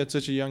Chucky movie at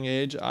such a young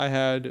age, I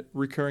had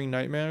recurring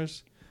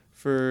nightmares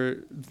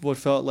for what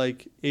felt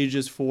like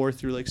ages 4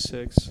 through like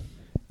 6.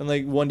 And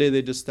like one day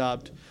they just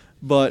stopped.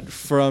 But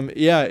from,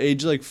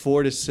 age like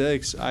 4 to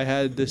 6, I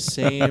had the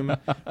same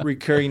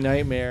recurring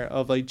nightmare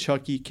of like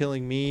Chucky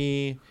killing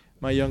me,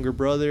 my younger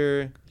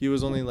brother. He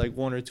was only like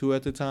 1 or 2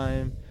 at the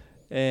time.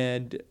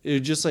 And it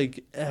was just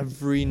like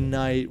every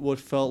night,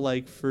 what felt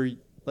like for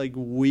like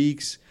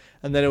weeks,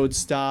 and then it would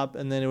stop,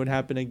 and then it would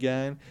happen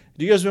again.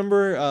 Do you guys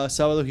remember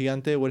Sábado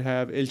Gigante would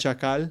have El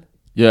Chacal?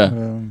 Yeah,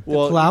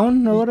 Well,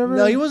 clown or whatever?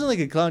 No, he wasn't like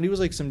a clown. He was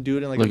like some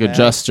dude in like like a a mask.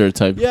 jester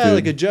type. Yeah, dude.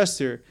 like a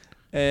jester,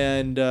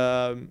 and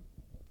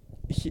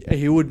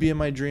he would be in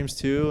my dreams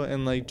too,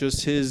 and like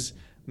just his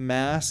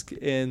mask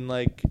and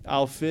like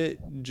outfit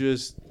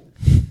just.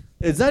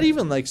 It's not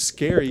even like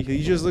scary.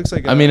 He just looks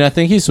like. I mean, I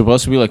think he's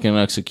supposed to be like an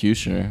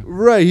executioner.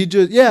 Right. He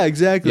just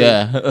exactly.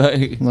 Yeah,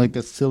 Like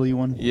a silly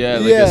one? yeah,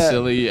 like Yeah. a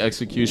silly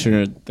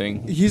executioner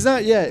thing. He's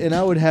not yet, and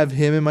I would have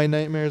him in my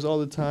nightmares all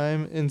the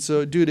time. And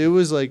so, dude, it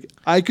was like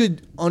I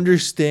could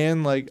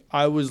understand, like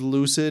I was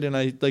lucid and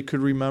I like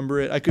could remember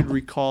it. I could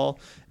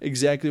recall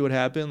exactly what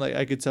happened. Like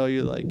I could tell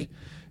you like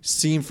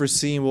scene for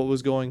scene what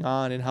was going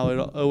on and how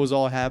it was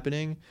all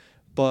happening.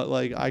 But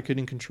like I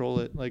couldn't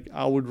control it. Like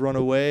I would run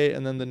away,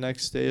 and then the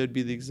next day it would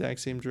be the exact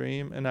same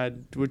dream, and I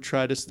would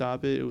try to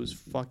stop it. It was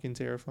fucking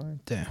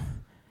terrifying. Damn.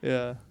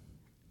 Yeah,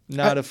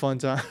 not a fun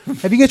time.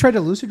 Have you guys tried to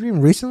lucid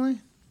dream recently?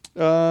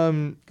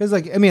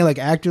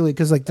 Actively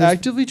Because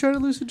try to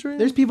lucid dream.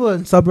 there's people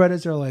in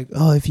subreddits that are like,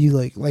 oh, if you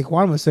like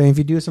Juan was saying, if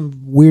you do some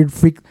weird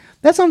freak,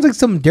 that sounds like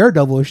some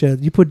Daredevil shit.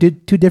 You put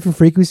two different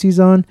frequencies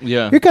on.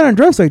 Yeah. You're kind of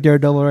dressed like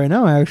Daredevil right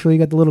now. Actually, you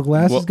got the little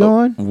glasses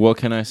going. What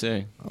can I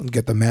say?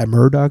 Get the Matt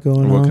Murdock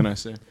going What on. can I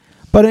say?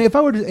 But if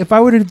I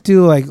were to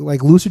do like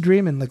lucid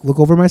dream and like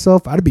look over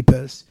myself, I'd be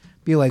pissed.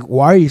 Be like,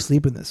 why are you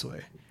sleeping this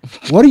way?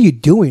 What are you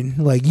doing?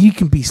 Like, you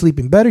can be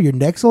sleeping better. Your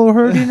neck's all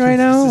hurting right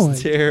now. This Like,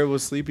 is terrible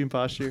sleeping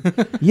posture.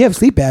 you have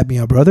sleep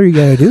apnea, brother. You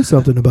gotta do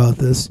something about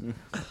this.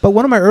 But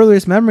one of my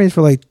earliest memories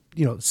for like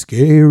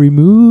scary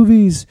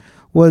movies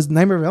was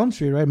Nightmare on Elm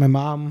Street. Right, my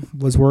mom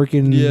was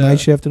working night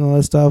shift and all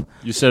that stuff.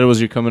 You said it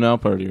was your coming out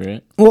party,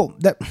 right? Well,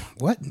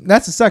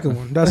 that's the second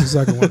one. That's the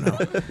second one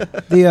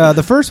now.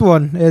 The first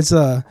one is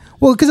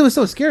because it was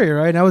so scary,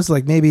 right? And I was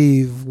like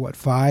maybe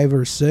 5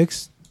 or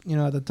 6.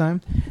 At the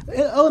time,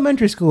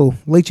 elementary school,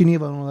 Lake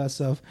Geneva and all that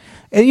stuff.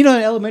 And in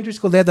elementary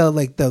school, they had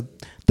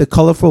the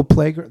colorful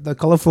play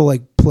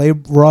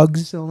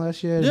rugs and all that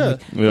shit. Yeah.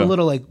 And, the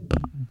little like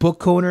book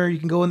corner. You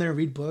can go in there and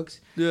read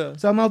books. Yeah.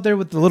 So I'm out there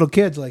with the little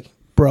kids, like,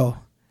 bro,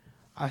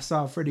 I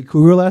saw Freddy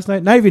Krueger last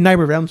night. Not even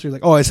Nightmare on Elm Street.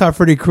 Like, oh, I saw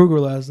Freddy Krueger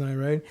last night,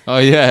 right? Oh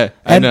yeah,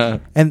 I know.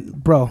 And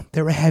bro,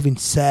 they were having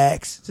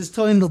sex. Just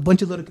telling a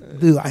bunch of little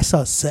dude, I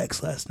saw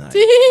sex last night.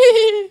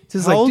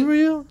 Just How like, old were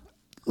you?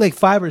 like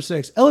 5 or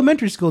 6,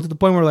 elementary school, to the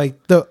point where like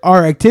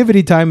our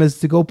activity time is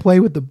to go play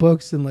with the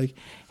books and like,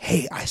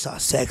 hey, I saw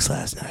sex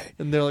last night.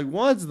 And they're like,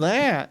 what's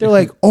that? They're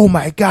like, oh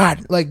my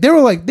God. Like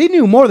they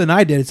knew more than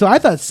I did. So I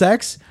thought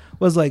sex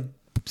was like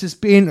just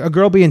being a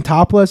girl being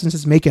topless and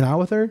just making out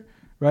with her.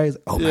 Right? It's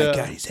like, oh my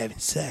God, he's having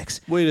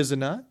sex. Wait, is it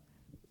not?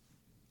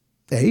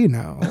 Hey,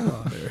 now.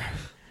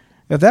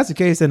 If that's the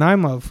case, then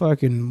I'm a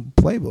fucking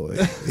playboy.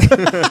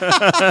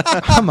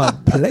 I'm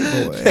a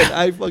playboy.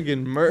 I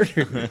fucking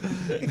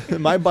murdered.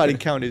 My body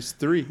count is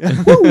 3.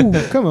 Woo,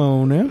 come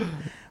on now.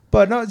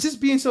 But no, it's just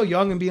being so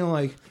young and being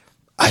like,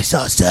 I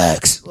saw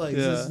sex. Like,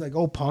 just like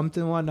all pumped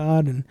and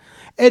whatnot. And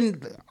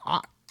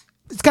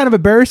it's kind of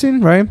embarrassing,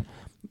 right?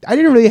 I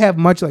didn't really have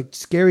much like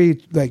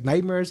scary like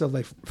nightmares of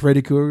like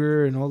Freddy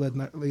Krueger and all that,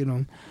 you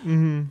know.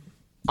 Mm-hmm.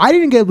 I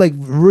didn't get like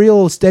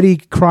real steady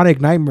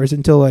chronic nightmares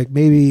until like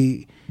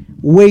maybe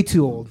way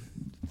too old,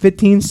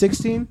 15,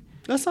 16.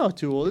 That's not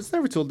too old. It's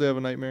never too old to have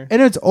a nightmare.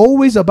 And it's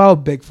always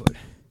about Bigfoot.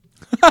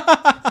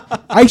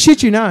 I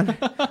shit you not.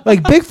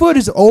 Like Bigfoot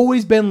has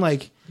always been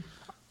like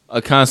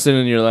a constant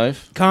in your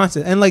life.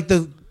 Constant. And like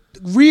the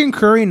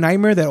reoccurring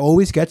nightmare that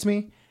always gets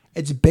me,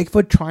 it's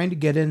Bigfoot trying to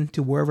get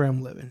into wherever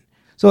I'm living.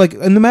 So like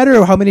no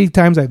matter how many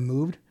times I've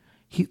moved,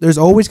 there's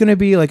always going to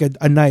be like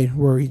a night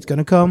where he's going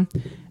to come.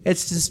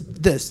 It's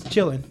just this,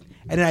 chilling.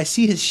 And then I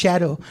see his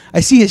shadow. I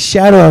see his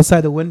shadow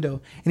outside the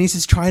window. And he's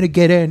just trying to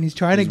get in. He's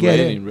trying to get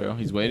in. Bro.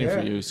 He's waiting for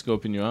you. He's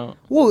scoping you out.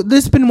 Well,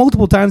 there's been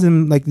multiple times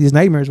in like these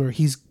nightmares where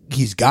he's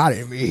got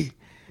at me.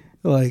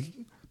 Like,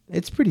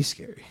 it's pretty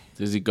scary.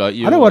 Does he got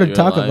you? I don't want to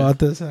talk about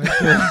this,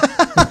 actually.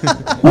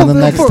 On the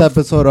next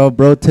episode of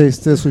Bro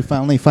Taste This, we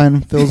finally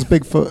find Phil's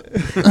Bigfoot.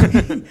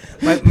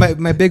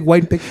 my big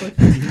white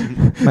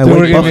Bigfoot. My Dude,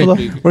 white buffalo.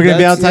 We're going to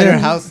be outside your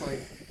house. Like,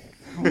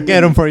 we'll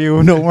get him for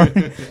you. Don't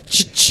worry.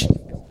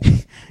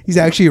 He's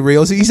actually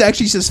real. So he's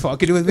actually just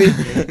fucking with me.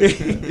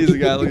 He's the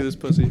guy. Look at this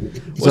pussy.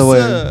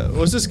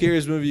 What's the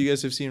scariest movie you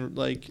guys have seen?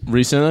 Like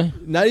recently?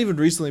 Not even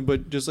recently,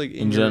 but just like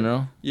in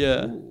general.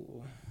 Yeah.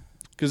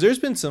 Because there's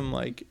been some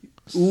like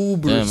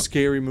uber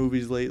scary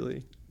movies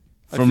lately.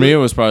 For me, it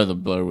was probably the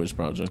Blair Witch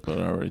Project, but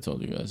I already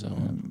told you guys that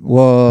one.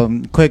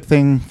 Well, quick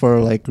thing for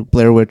like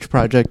Blair Witch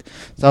Project.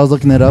 So I was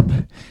looking it up,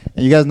 and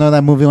you guys know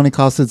that movie only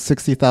costed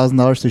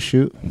 $60,000 to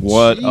shoot.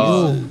 What?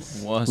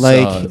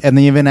 And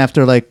then even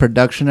after like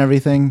production,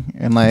 everything,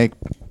 and like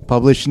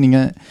publishing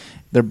it,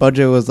 their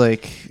budget was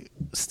like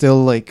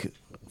still like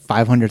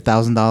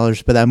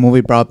 $500,000, but that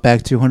movie brought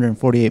back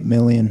 $248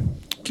 million.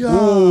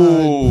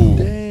 God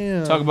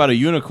damn! Talk about a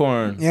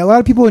unicorn. Yeah, a lot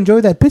of people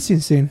enjoy that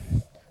pissing scene.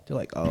 They're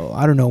like, oh,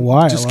 I don't know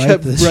why just I like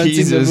kept this.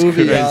 Jesus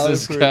movie Christ,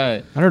 this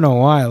guy. I don't know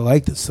why I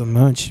like this so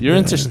much. You're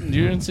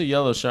into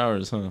yellow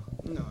showers, huh?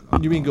 No.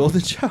 You mean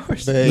golden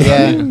showers? But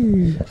yeah,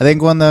 I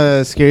think one of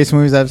the scariest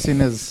movies I've seen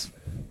is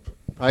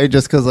probably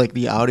just because like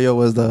the audio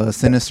was the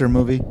Sinister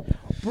movie.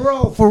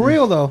 Bro, for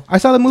real though, I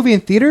saw the movie in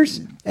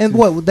theaters, and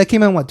that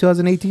came out in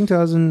 2018,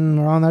 2000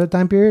 around that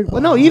time period.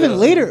 Well, no, even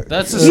later.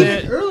 That's the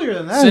even same. earlier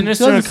than that.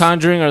 Sinister and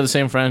Conjuring are the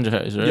same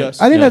franchise, right?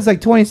 Yes. I think that's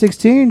like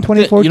 2016,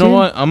 2014. You know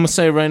what? I'm gonna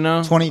say right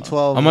now.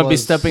 2012. I might be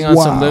stepping on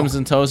some Wow. limbs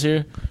and toes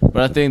here,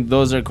 but I think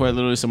those are quite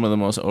literally some of the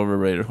most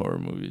overrated horror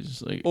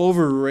movies. Like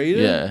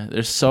Overrated? yeah,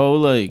 they're so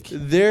like.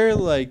 They're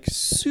like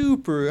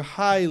super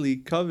highly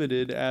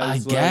coveted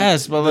as I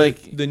guess, but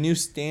like the new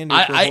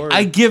standard for horror.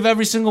 I give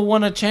every single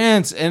one a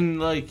chance, and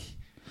like.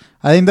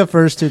 I think the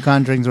first two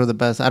Conjurings were the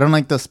best. I don't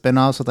like the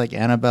spin-offs with like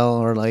Annabelle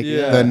or like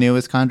the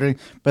newest Conjuring,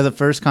 but the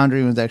first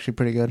Conjuring was actually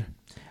pretty good.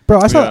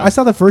 Bro, I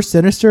saw the first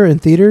Sinister in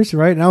theaters,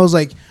 right? And I was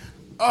like,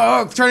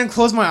 oh, trying to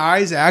close my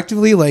eyes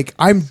actively. Like,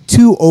 I'm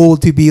too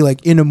old to be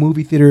like in a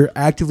movie theater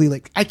actively.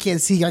 Like, I can't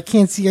see. Dude,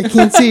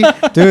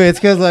 it's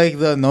because like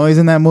the noise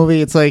in that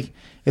movie, it's like,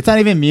 it's not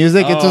even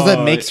music. It's just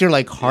that makes your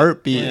like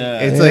heartbeat.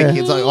 Yeah. It's like,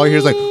 all you hear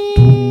is like,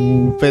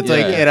 but it's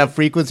like at a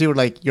frequency where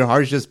like your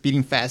heart's just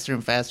beating faster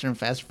and faster and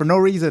faster for no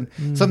reason.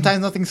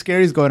 Sometimes nothing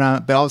scary is going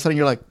on, but all of a sudden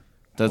you're like,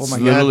 that's oh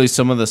my literally God.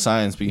 some of the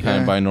science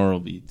behind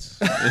binaural beats.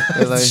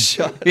 It's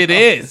like, It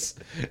is.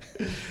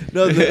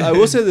 No, I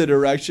will say the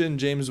direction,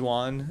 James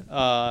Wan,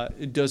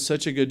 it does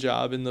such a good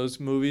job in those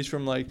movies.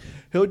 From like,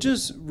 he'll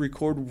just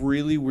record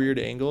really weird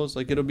angles.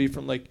 Like it'll be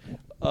from like,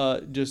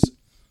 just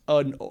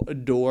a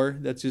door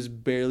that's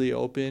just barely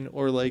open,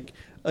 or like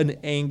an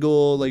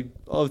angle like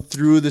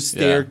through the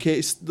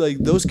staircase. Like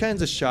those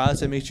kinds of shots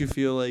that makes you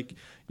feel like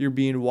you're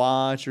being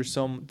watched or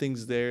some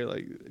things there.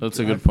 Like That's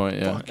a good point.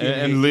 Yeah,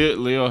 and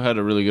Leo had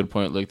a really good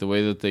point. Like the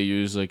way that they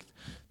use like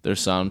their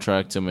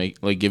soundtrack to make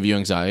like give you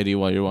anxiety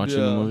while you're watching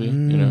the movie.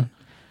 You know,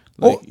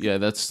 like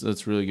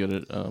that's really good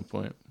at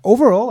point.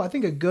 Overall, I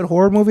think a good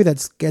horror movie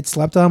that gets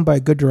slept on by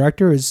a good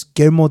director is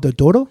Guillermo del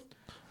Toro.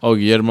 Oh,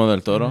 Guillermo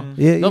del Toro.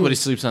 Yeah, Nobody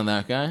sleeps on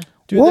that guy.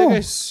 Dude, Whoa. that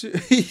guy's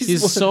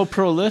He's so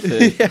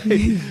prolific.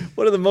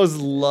 one of the most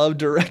loved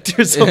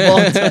directors of all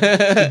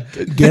time.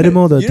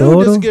 Guillermo del You know who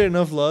Toro. doesn't get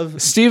enough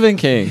love? Stephen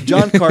King.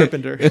 John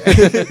Carpenter.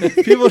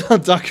 People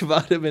don't talk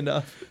about him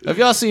enough. Have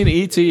y'all seen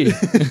E.T.?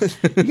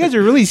 You guys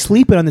are really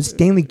sleeping on the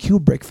Stanley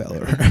Kubrick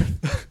fella.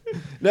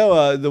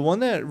 No, the one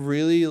that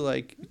really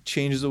like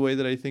changed the way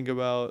that I think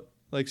about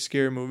like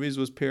scary movies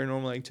was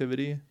Paranormal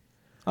Activity.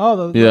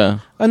 Oh, Yeah.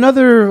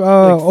 another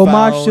Like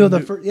homage to found- the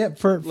found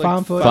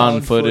footage.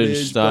 Found footage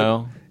footage,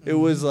 style. It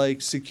was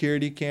like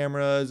security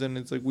cameras, and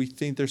it's like we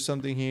think there's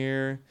something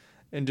here,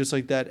 and just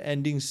like that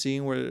ending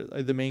scene where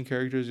like, the main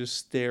character is just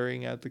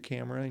staring at the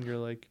camera, and you're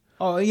like,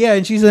 Oh yeah,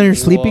 and she's in her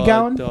sleepy what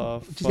gown.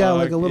 the She's got,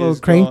 like, a fuck little is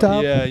crane going-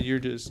 top. Yeah, you're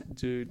just,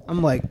 dude.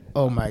 I'm like,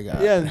 oh my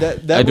god. Yeah,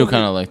 that I do movie-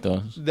 kind of like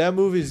those. that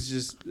movie is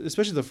just,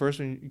 especially the first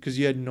one, because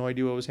you had no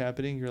idea what was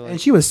happening. You're like,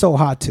 And she was so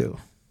hot too.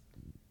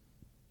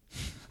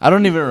 I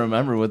don't even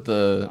remember what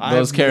I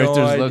those have characters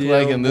no look idea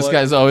like, and this what-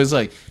 guy's always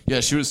like, "Yeah,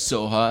 she was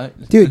so hot,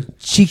 Dude,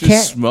 she she was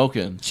can't.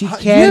 smoking." She you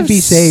can have be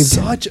saved.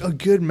 Such a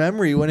good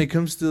memory when it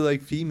comes to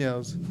like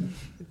females.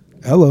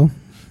 Hello.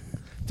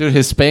 Dude,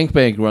 his spank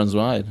bank runs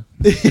wide.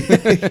 No.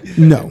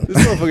 This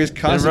motherfucker's It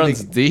constantly,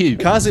 runs deep.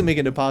 constantly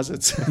making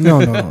deposits. No.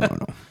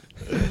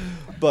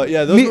 But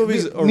yeah, those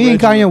movies. Me and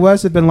Kanye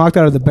West have been locked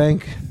out of the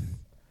bank.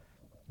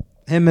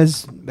 Him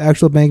as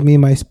actual bank, me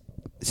and my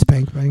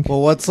spank bank.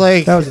 Well, what's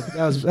like That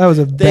was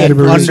a bad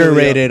version.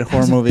 underrated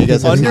horror movie you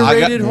guys have seen?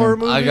 underrated I got- horror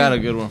movie. I got a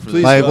good one for Please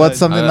this. Like, go what's ahead.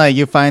 something I- like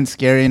you find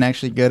scary and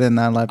actually good in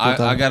that life?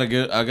 I got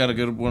a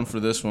good one for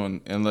this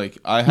one, and like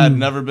I had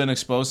never been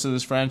exposed to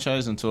this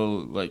franchise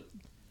until like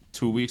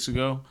 2 weeks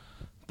ago,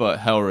 but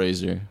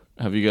Hellraiser.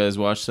 Have you guys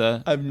watched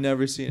that? I've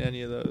never seen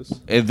any of those.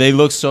 They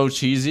look so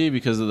cheesy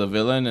because of the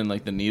villain and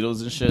like the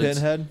needles and shit.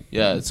 Pinhead.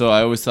 Yeah, so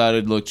I always thought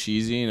it looked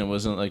cheesy and it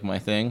wasn't like my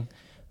thing,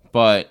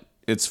 but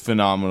it's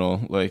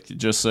phenomenal. Like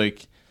just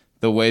like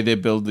the way they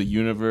build the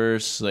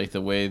universe, like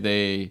the way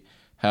they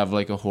have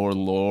like a whole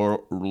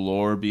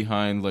lore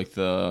behind like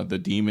the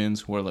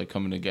demons who are like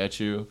coming to get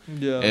you.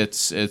 Yeah.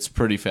 It's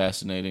pretty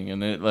fascinating,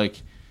 and it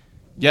like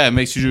yeah, it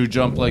makes you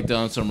jump like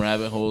down some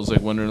rabbit holes,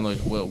 like wondering like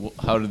well,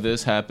 how did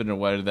this happen or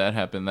why did that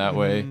happen that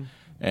way,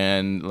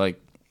 and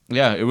like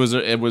yeah, it was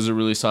a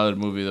really solid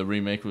movie. The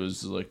remake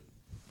was like,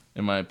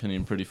 in my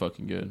opinion, pretty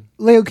fucking good.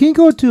 Leo, can you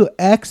go to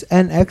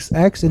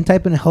XNXX and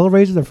type in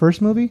Hellraiser, the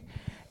first movie?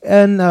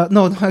 And no,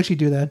 don't actually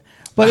do that.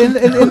 But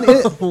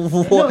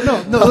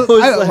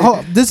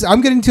no.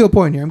 I'm getting to a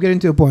point here.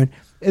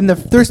 In the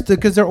first,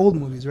 because they're old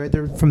movies, right?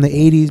 They're from the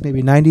 80s,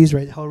 maybe 90s,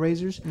 right?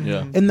 Hellraisers.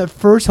 Yeah. In the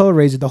first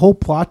Hellraiser, the whole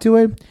plot to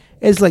it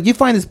is like you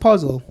find this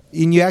puzzle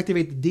and you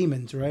activate the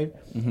demons, right?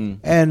 Mm-hmm.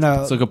 And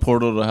It's like a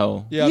portal to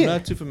hell. Yeah, I'm Yeah.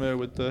 not too familiar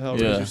with the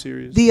Hellraiser Yeah.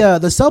 series. the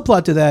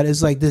subplot to that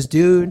is like this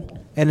dude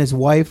and his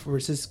wife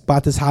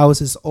bought this house,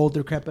 this old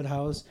decrepit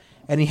house,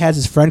 and he has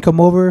his friend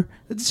come over.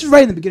 This is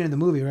right in the beginning of the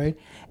movie, right?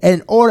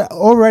 And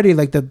already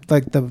like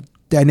the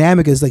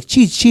dynamic is like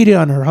she's cheated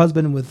on her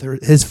husband with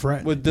his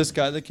friend. With this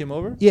guy that came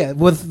over. Yeah,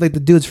 with like the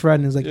dude's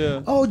friend is like,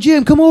 Yeah. oh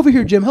Jim, come over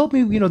here, Jim, help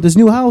me, this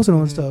new house and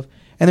all that stuff.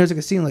 And there's like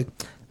a scene like,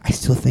 I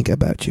still think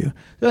about you.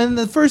 And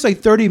the first like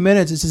 30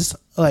 minutes is just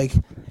like,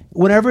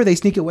 whenever they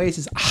sneak away, it's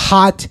just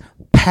hot,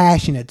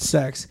 passionate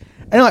sex.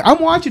 And like I'm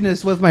watching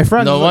this with my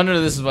friends. No Like, wonder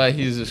this is why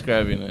he's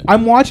describing it.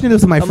 I'm watching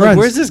this with my I'm friends. like,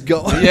 where's this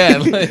going? Yeah,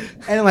 like,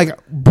 And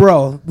like,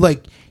 bro,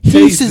 like he's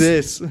Taste just,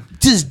 this.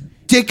 just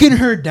dicking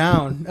her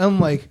down. I'm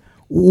like,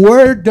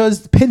 where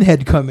does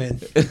Pinhead come in?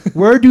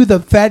 Where does the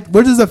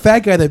fat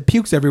guy that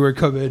pukes everywhere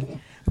come in?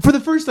 For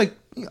the first, like,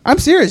 I'm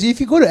serious. If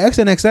you go to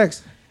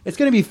XNXX, it's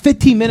gonna be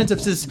 15 minutes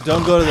of just.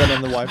 Don't go to that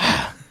on the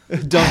Wi-Fi.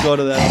 Don't go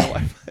to that on the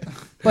Wi-Fi.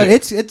 But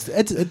it's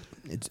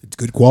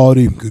good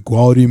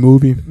quality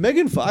movie.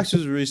 Megan Fox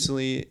was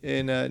recently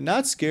in a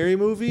not scary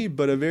movie,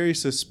 but a very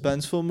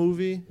suspenseful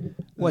movie.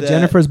 What, that-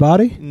 Jennifer's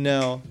Body?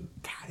 No.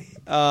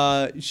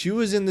 She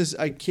was in this.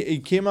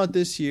 It came out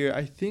this year.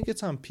 I think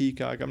it's on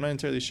Peacock. I'm not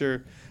entirely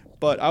sure,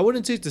 but I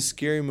wouldn't say it's a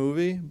scary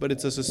movie, but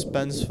it's a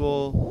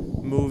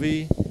suspenseful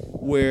movie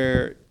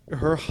where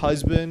her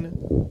husband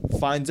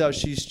finds out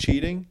she's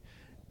cheating,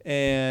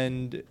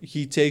 and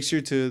he takes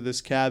her to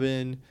this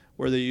cabin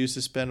where they used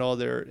to spend all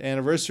their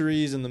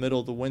anniversaries in the middle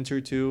of the winter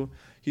too.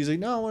 He's like,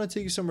 no, I want to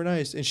take you somewhere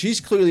nice, and she's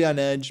clearly on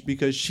edge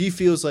because she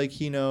feels like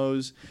he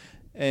knows,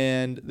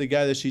 and the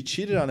guy that she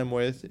cheated on him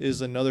with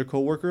is another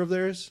coworker of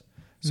theirs.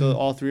 So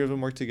all three of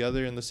them work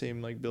together in the same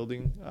like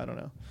building. I don't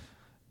know.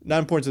 Not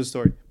important to the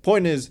story.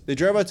 Point is, they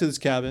drive out to this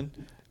cabin.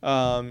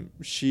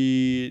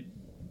 She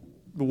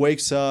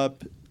wakes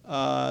up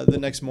the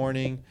next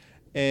morning,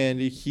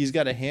 and he's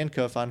got a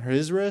handcuff on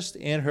his wrist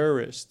and her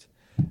wrist.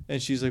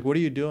 And she's like, "What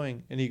are you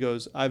doing?" And he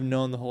goes, "I've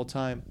known the whole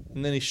time."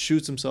 And then he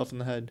shoots himself in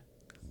the head.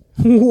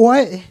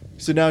 What?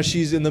 So now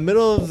she's in the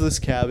middle of this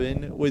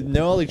cabin with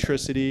no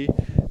electricity,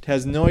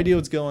 has no idea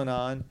what's going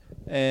on,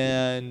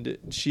 and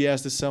she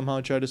has to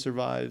somehow try to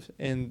survive.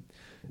 And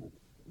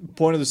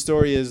point of the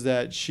story is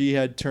that she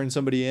had turned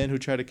somebody in who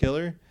tried to kill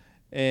her,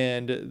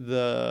 and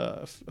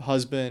the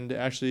husband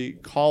actually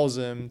calls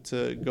him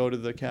to go to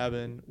the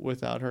cabin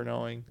without her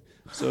knowing.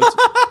 So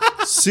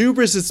it's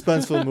super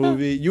suspenseful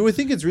movie. You would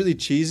think it's really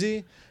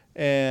cheesy,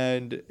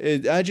 And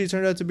it actually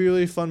turned out to be a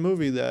really fun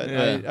movie that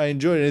Yeah. I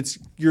enjoyed.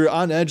 You're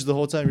on edge the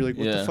whole time. You're like,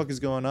 what the Yeah. fuck is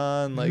going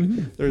on? Like,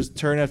 there's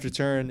turn after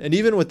turn. And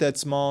even with that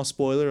small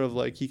spoiler of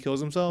like he kills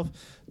himself,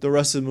 the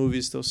rest of the movie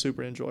is still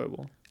super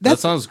enjoyable. That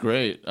sounds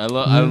great. I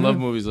love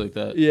movies like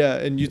that. Yeah,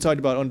 and you taled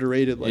about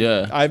underrated. Like,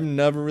 Yeah. I've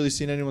never really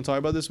seen anyone talk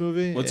about this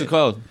movie. What's it And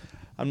called?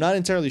 I'm not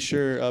entirely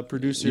sure.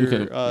 Producer You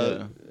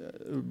can-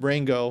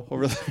 Rango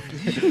over there.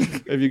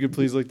 If you could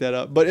please look that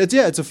up. But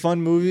it's a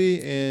fun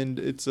movie, and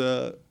it's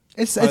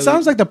It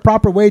sounds like the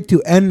proper way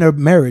to end a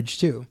marriage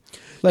too.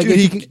 Like Dude,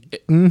 if you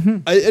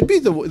could- it'd be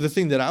the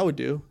thing that I would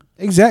do.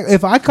 exactly.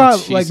 If I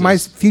caught like my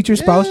Jesus. future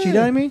spouse Yeah. cheating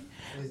on me,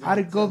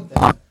 I'd go,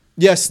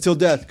 Yes, till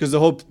death, because the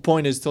whole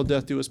point is till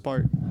death do us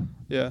part.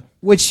 Yeah.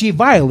 which she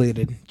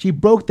violated. She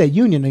broke that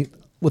union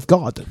with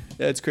God,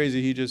 Yeah, it's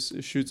crazy. He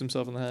just shoots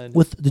himself in the head.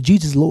 with the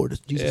Jesus Lord,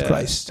 Jesus Yeah.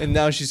 Christ. And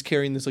now she's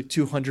carrying this like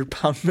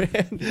 200-pound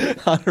man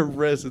on her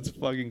wrist. It's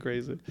fucking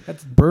crazy.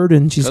 That's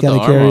burden she's Cut the got to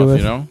arm carry off, with.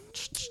 you know?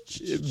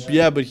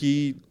 Yeah, but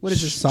he What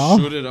is it, saw?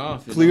 Shoot it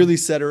off. you clearly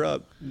set her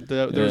up.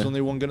 There was Yeah.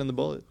 only one gun in the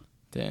bullet. know?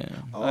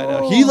 Damn. I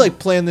know. He like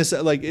planned this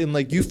like in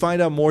like you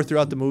find out more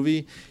throughout the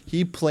movie.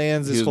 He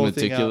plans He this was whole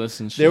thing out.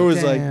 meticulous and shit. There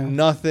was like Damn.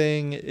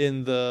 nothing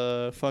in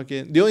the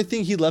fucking. The only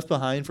thing he left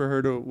behind for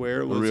her to wear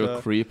A was real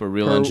creep, a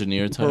real her-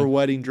 engineer type. her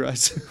wedding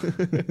dress.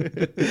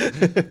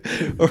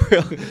 Or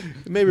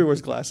maybe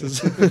wears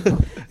glasses.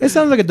 It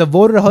sounds like a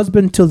devoted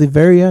husband till the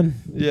very end.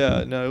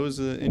 Yeah, no, it was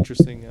an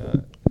interesting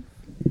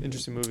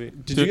movie.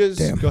 Did you guys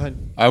Damn. go ahead?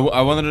 I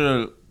wanted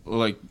to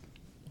like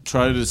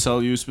try to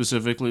sell you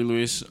specifically,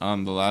 Luis,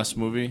 on the last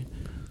movie.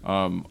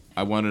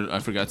 I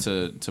forgot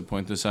to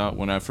point this out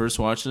when I first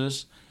watched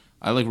this.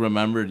 I like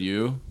remembered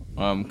you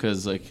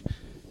because like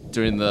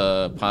during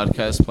the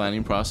podcast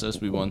planning process,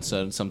 we once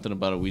said something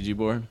about a Ouija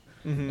board.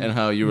 Mm-hmm. And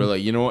how you were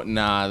like, you know what?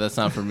 Nah, that's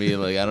not for me.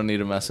 Like, I don't need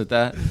to mess with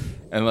that.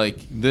 And like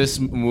this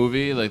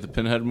movie, like the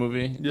Pinhead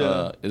movie,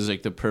 Yeah. is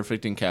like the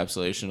perfect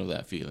encapsulation of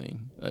that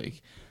feeling.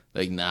 Like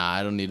nah,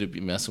 I don't need to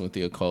be messing with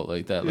the occult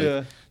like that. Like,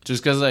 Yeah.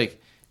 just because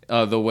like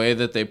the way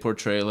that they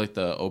portray like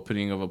the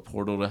opening of a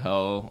portal to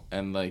hell,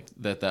 and like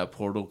that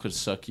portal could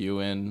suck you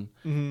in,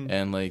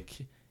 and like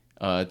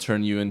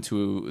turn you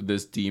into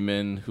this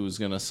demon who's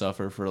gonna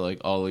suffer for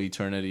like all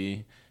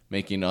eternity,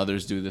 making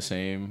others do the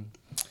same.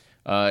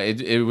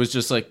 It was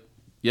just like,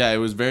 yeah, it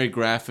was very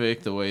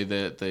graphic the way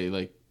that they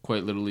like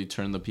quite literally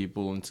turned the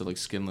people into like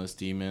skinless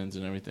demons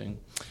and everything.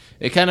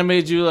 It kind of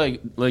made you like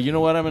you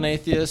know what, I'm an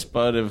atheist,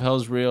 but if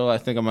hell's real, I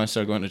think I might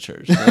start going to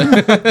church.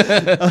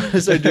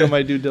 Start doing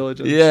my due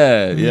diligence.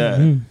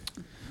 yeah.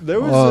 There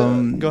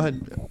was. Go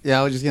ahead. Yeah,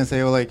 I was just gonna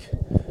say,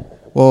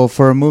 well,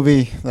 for a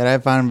movie that I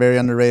found very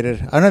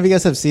underrated. I don't know if you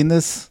guys have seen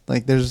this.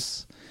 Like,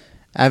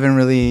 I haven't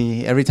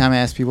really. Every time I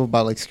ask people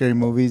about like scary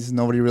movies,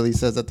 nobody really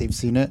says that they've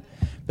seen it.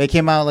 But it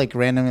came out like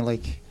randomly.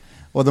 Like,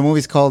 well, the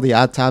movie's called The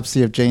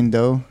Autopsy of Jane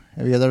Doe.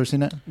 Have you guys ever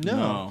seen it?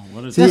 No.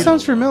 What is That that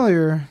sounds about?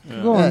 familiar.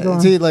 Go on, go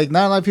on. See, like,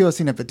 not a lot of people have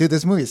seen it, but dude,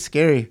 this movie is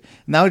scary.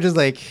 Now, just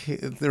like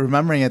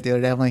remembering it the other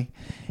day, I'm like,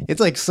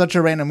 it's like such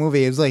a random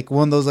movie. It's like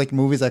one of those like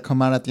movies that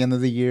come out at the end of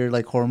the year,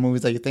 like horror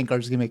movies that you think are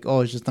just gonna make, oh,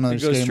 it's just another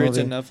It goes scary straight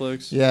movie. to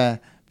Netflix. Yeah,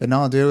 but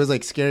no, dude, it was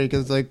like scary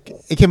because like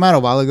it came out a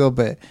while ago,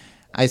 but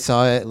I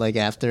saw it like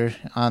after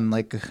on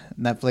like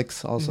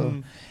Netflix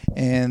also,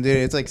 and dude,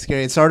 it's like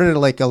scary. It started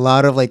like a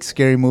lot of like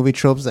scary movie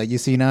tropes that you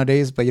see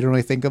nowadays, but you don't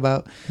really think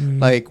about,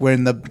 like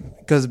when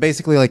because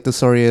basically like the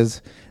story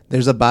is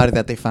there's a body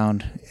that they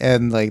found,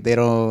 and like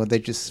they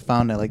just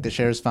found it, like the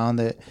sheriffs found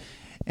it,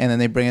 and then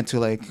they bring it to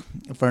like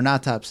for an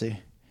autopsy,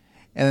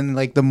 and then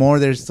like the more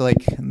there's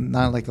like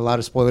not like a lot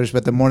of spoilers,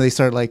 but the more they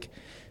start like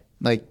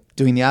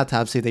doing the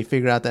autopsy, they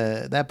figure out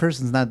that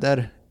person's not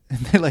dead.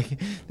 And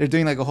they're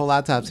doing like a whole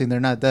autopsy and they're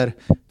not dead.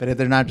 But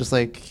they're not just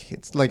like,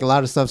 it's like a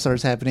lot of stuff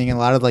starts happening, and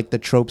a lot of like the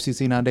tropes you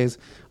see nowadays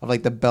of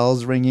like the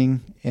bells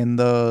ringing in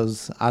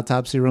those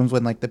autopsy rooms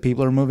when like the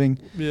people are moving.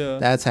 Yeah.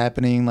 That's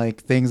happening,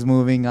 like things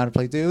moving out of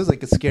place. Dude, it was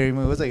like a scary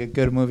movie. It was like a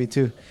good movie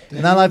too.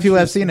 And not a lot of people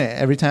have seen it.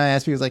 Every time I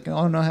ask people, it's like,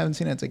 oh no, I haven't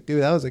seen it. It's like,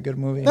 dude, that was a good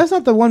movie. That's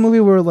not the one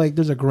movie where like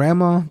there's a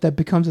grandma that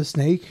becomes a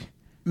snake.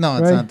 No,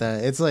 it's Right? not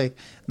that. It's like,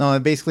 no,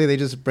 basically they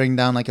just bring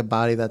down like a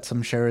body that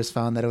some sheriffs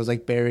found that it was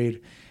like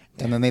buried.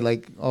 And then they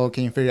like, oh,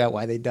 can you figure out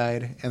why they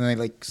died? And then they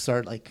like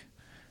start like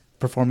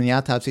performing the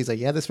autopsy. It's like,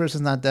 yeah, this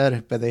person's not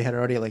dead, but they had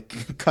already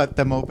like cut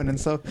them open and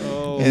stuff.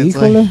 Oh, And it's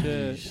Equally? like,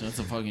 shit. That's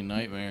a fucking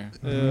nightmare.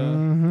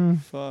 Yeah.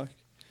 Fuck.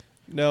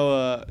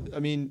 No, I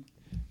mean,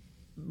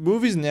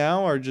 movies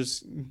now are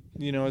just,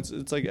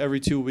 it's like every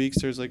 2 weeks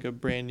there's like a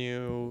brand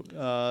new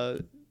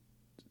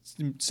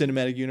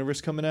cinematic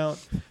universe coming out.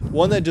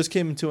 One that just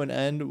came to an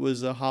end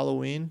was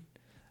Halloween.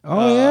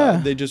 Oh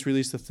yeah. They just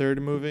released a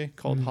third movie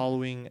called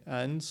Halloween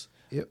Ends.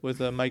 Yep. With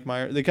Mike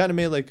Myers. They kind of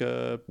made like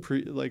a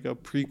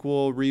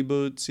prequel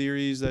reboot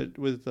series that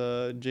with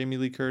Jamie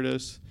Lee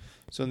Curtis.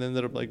 So they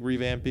ended up like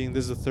revamping.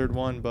 This is the third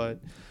one, but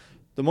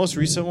the most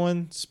recent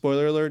one,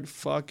 spoiler alert,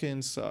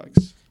 fucking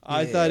sucks.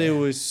 I thought it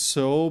was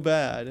so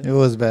bad. it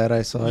was bad.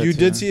 I saw it. You too.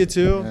 did see it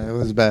too? Yeah, it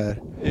was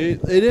bad.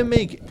 It didn't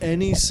make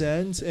any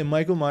sense, and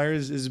Michael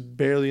Myers is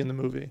barely in the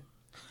movie.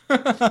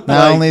 Not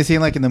Like- only is he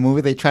like in the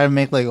movie, they try to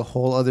make like a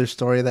whole other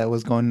story that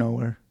was going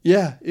nowhere.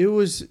 Yeah, it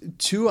was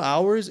 2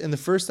 hours. In the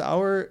first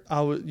hour,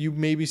 you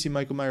maybe see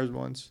Michael Myers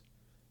once.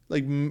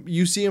 Like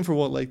you see him for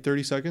what, like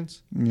 30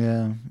 seconds?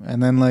 Yeah,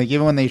 and then like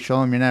even when they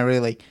show him, you're not really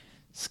like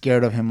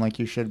scared of him like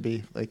you should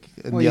be. Like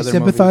in Well, the you other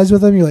sympathize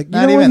with him. You're like, you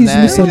Not know what? even He's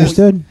that.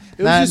 misunderstood.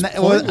 It was just I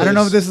don't know if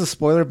pointless. this is a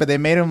spoiler, but they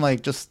made him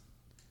like just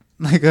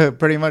like a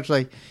pretty much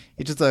like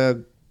he's just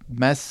a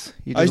mess.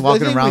 He's just I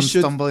walking think we around,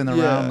 should- stumbling yeah.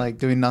 around, like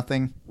doing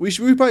nothing. We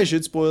probably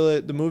should spoil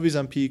it. The movie's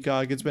on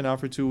Peacock. It's been out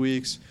for 2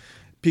 weeks.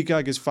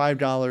 Peacock is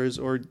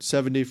 $5 or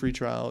 7-day free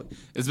trial.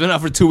 It's been out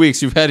for 2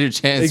 weeks. You've had your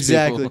chance.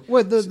 Exactly. people.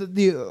 What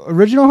the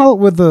original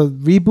with the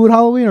reboot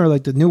Halloween or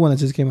like the new one that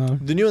just came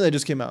out? The new one that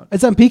just came out.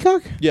 It's on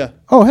Peacock. Yeah.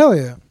 Oh hell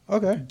yeah!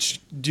 Okay.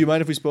 Do you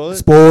mind if we spoil it?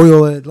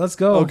 Spoil it. Let's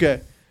go. Okay.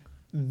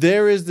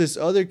 There is this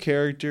other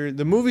character.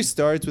 The movie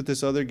starts with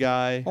this other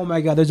guy. Oh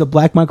my God! There's a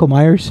black Michael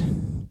Myers.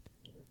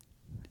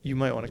 You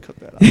might want to cut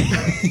that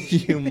out.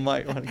 You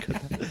might want to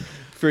cut that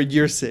for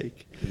your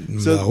sake.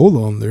 So hold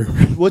on there.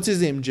 what's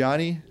his name?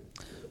 Johnny?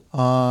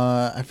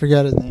 I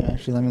forgot his name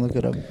actually. Let me look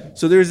it up.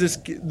 So there's this.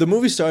 The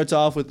movie starts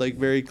off with like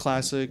very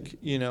classic,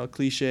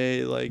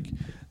 cliche. Like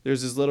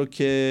there's this little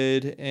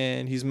kid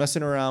and he's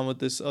messing around with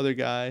this other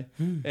guy,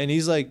 and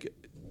he's like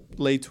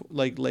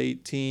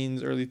late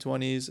teens, early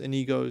 20s, and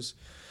he goes,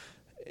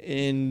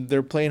 and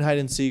they're playing hide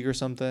and seek or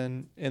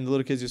something, and the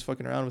little kid's just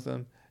fucking around with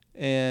him,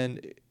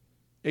 and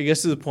it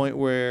gets to the point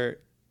where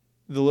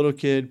the little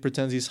kid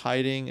pretends he's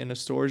hiding in a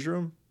storage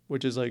room,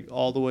 which is like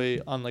all the way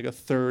on like a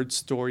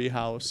 3rd-story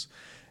house.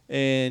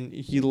 And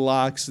he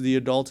locks the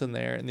adult in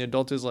there, and the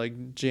adult is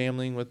like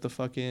jamming with the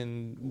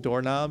fucking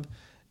doorknob,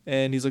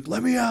 and he's like,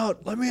 "Let me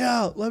out! Let me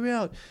out! Let me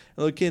out!"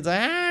 And the kid's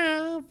like,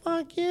 "Ah,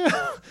 fuck you!"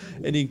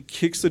 And he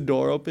kicks the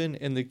door open,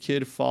 and the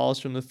kid falls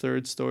from the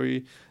 3rd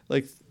story,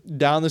 like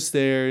down the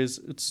stairs,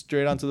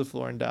 straight onto the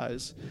floor, and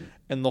dies.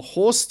 And the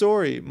whole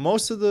story,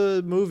 most of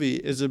the movie,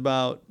 is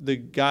about the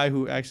guy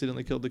who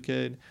accidentally killed the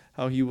kid,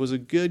 how he was a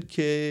good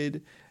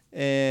kid,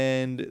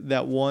 and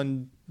that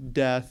one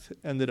death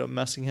ended up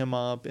messing him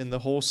up, and the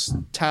whole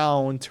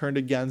town turned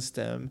against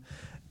him,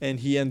 and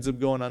he ends up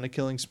going on a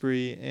killing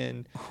spree,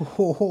 and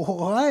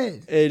What?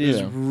 it is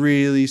Yeah.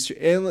 really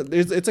and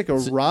it's like a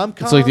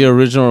rom-com. It's like the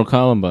original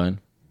Columbine.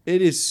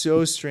 It is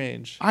so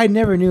strange. I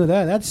never knew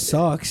that. That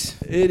sucks.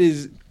 It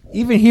is.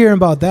 Even hearing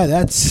about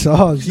that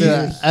sucks.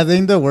 Yeah, I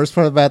think the worst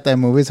part about that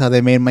movie is how they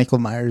made Michael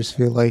Myers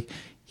feel like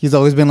he's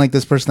always been like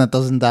this person that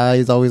doesn't die.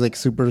 He's always like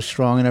super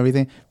strong and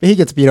everything. But he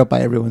gets beat up by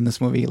everyone in this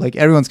movie. Like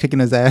everyone's kicking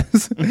his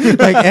ass.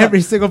 Like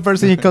every single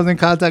person he comes in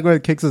contact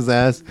with kicks his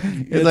ass.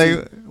 It's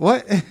like,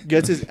 what?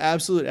 Gets his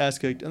absolute ass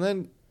kicked, and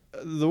then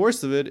the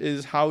worst of it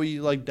is how he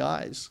like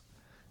dies.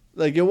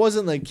 Like it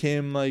wasn't like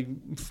him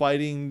like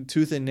fighting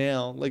tooth and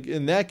nail. Like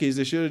in that case,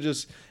 they should have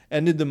just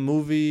ended the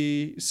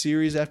movie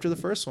series after the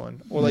first one,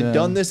 or like Yeah.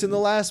 done this in the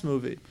last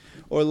movie,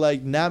 or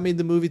like not made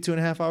the movie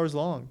 2.5 hours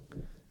long.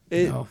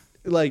 No.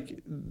 Like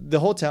the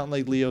whole town,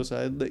 like Leo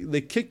said, they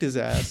kicked his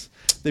ass.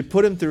 They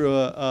put him through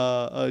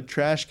a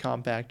trash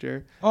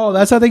compactor. Oh,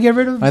 that's how they get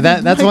rid of.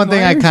 That's Mike one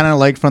thing I Myers? kind of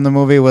liked from the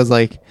movie was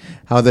like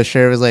how the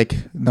sheriff is like,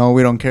 no,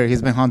 we don't care.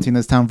 He's been haunting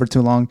this town for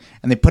too long.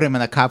 And they put him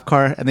in a cop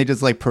car and they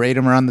just like parade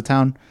him around the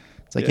town.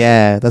 It's like,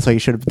 yeah, that's what you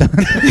should have done.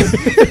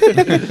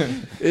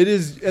 It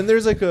is, and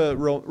there's like a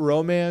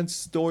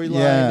romance storyline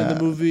Yeah. in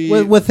the movie.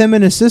 with him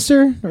and his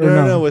sister. Or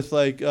no, with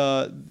like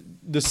the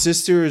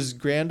sister's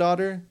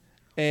granddaughter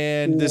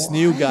and this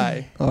new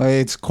guy. Oh,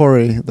 it's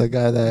Corey, the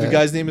guy that... The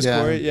guy's name is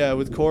yeah. Corey. Yeah,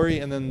 with Corey,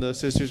 and then the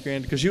sister's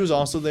grand, because she was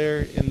also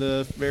there in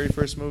the very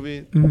first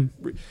movie. Mhm.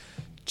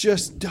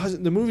 Just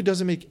doesn't, the movie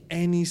doesn't make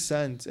any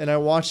sense. And I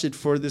watched it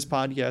for this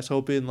podcast,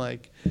 hoping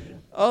like,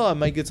 oh, I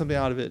might get something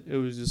out of it. It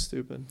was just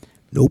stupid.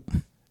 Nope.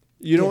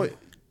 You know what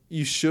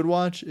you should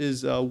watch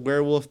is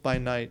Werewolf by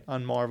Night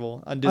on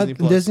Marvel on Disney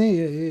Plus. Disney,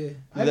 yeah.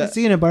 I haven't That-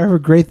 seen it, but I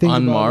heard great things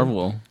On about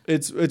Marvel.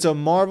 It's a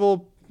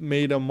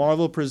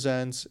Marvel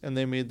Presents, and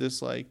they made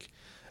this like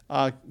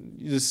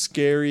this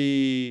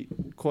scary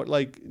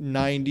like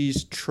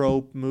 90s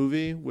trope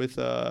movie with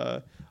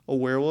a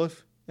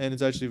werewolf, and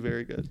it's actually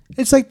very good.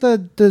 It's like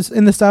the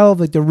in the style of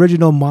like the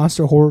original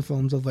monster horror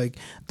films of like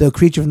the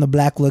creature from the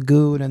Black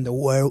Lagoon and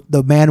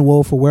the man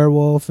wolf or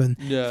werewolf and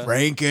Yeah.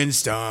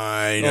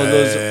 Frankenstein. Oh,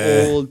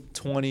 those old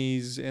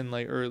 20s and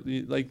like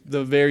early, like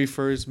the very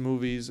first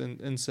movies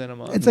in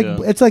cinema. It's like Yeah.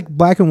 it's like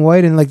black and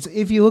white, and like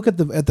if you look at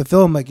the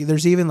film, like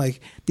there's even like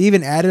they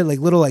even added like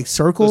little like the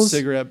circles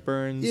cigarette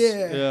burns.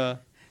 Yeah. Yeah.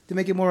 to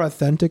make it more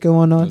authentic and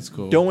whatnot. That's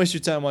cool. Don't waste your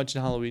time watching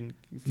Halloween.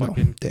 No,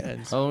 Fucking damn.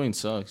 ends. Halloween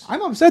sucks.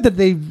 I'm upset that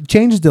they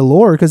changed the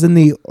lore because in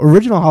the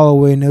original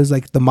Halloween it was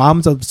like the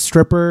mom's a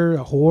stripper,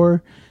 a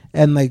whore,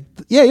 and like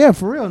yeah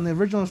for real in the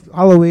original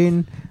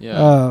Halloween,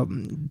 Yeah.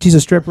 she's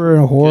a stripper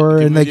and a whore,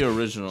 Give and me like the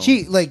original.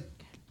 she like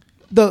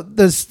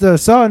the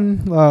son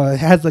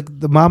has like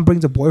the mom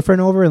brings a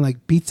boyfriend over and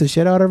like beats the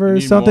shit out of her We or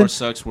need something, more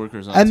sex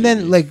workers on and TV.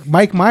 then like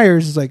Mike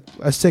Myers is like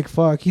a sick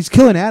fuck. He's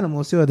killing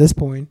animals too at this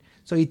point.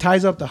 So he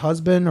ties up the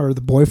husband or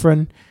the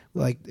boyfriend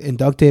like in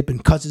duct tape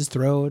and cuts his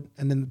throat,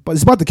 and then but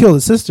he's about to kill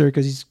his sister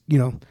because he's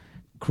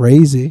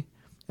crazy.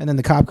 And then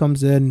the cop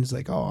comes in and he's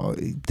like, oh,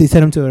 they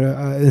sent him to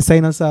an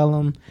insane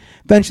asylum.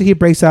 Eventually he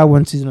breaks out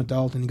once he's an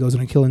adult and he goes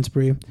on a killing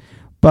spree.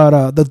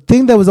 But the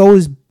thing that was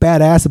always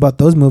badass about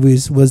those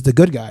movies was the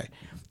good guy.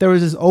 There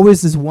was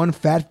always this one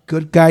fat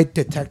good guy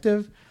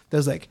detective that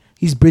was like,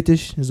 he's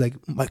British. He's like,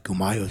 Michael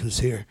Myers was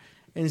here.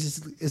 And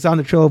it's on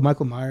the trail of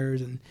Michael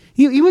Myers. And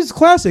he was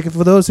classic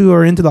for those who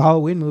are into the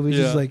Halloween movies.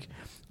 Yeah. Just like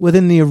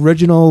within the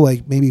original,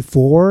 like maybe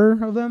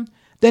 4 of them.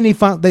 Then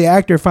the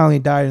actor finally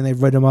died and they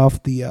read him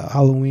off the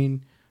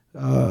Halloween,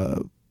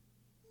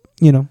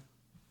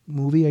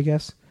 movie, I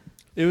guess.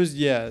 It was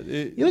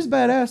It was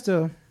badass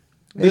though.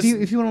 This-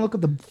 If you want to look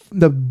at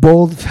the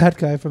bold fat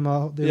guy from the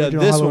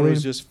original this Halloween. one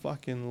was just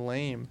fucking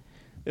lame.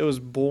 It was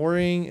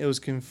boring. It was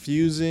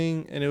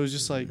confusing, and it was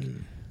just like,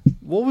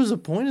 what was the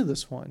point of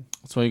this one?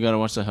 That's why you gotta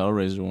watch the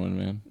Hellraiser one,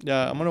 man.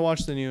 Yeah, I'm gonna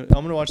watch the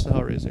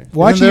Hellraiser.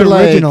 Watch Isn't the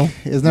there original.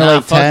 Isn't there Nah,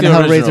 like fuck 10 the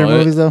Hellraiser original.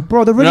 movies though?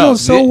 Bro, the original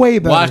is so way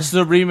better. Watch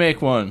the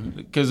remake one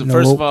because No.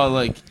 first of all,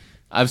 like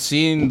I've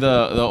seen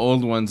the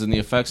old ones and the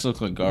effects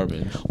look like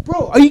garbage.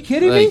 Bro, are you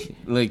kidding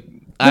me?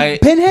 I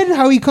Pinhead,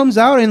 how he comes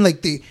out and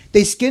like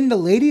they skin the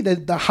lady,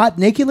 the hot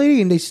naked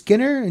lady, and they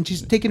skin her and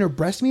she's taking her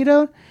breast meat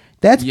out.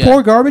 That's Yeah.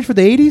 poor garbage for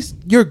the 80s.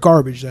 You're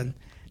garbage then.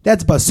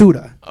 That's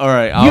basura. all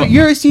right.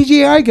 You're a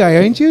CGI guy,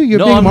 ain't you? You're a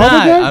No, big I'm Marvel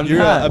not. guy. I'm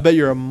not. I bet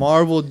you're a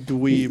Marvel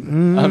dweeb.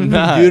 I'm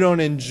not. You don't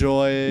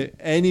enjoy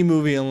any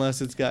movie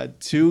unless it's got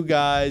 2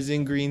 guys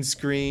in green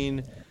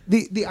screen.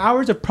 The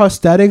hours of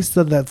prosthetics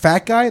to the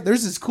fat guy.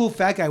 There's this cool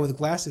fat guy with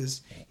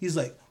glasses. He's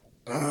like,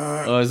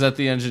 Oh, is that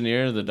the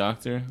engineer, the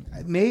doctor?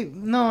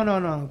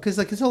 no, because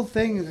like his whole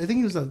thing. I think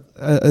he was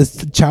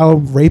a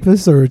child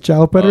rapist or a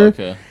child predator. Oh,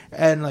 okay.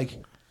 And like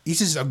he's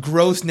just a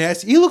gross,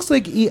 nasty. He looks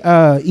like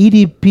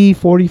EDP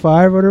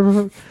 45 or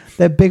whatever.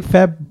 That big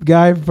fat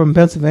guy from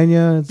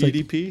Pennsylvania. It's like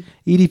EDP?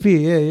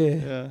 EDP,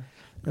 yeah. Yeah.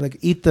 Like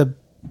eat the.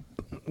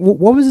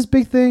 What was his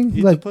big thing?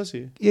 Eat like the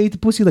pussy. yeah, eat the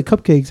pussy like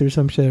cupcakes or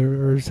some shit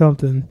or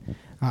something.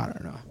 I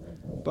don't know,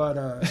 but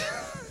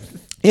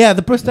yeah,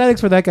 the prosthetics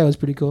for that guy was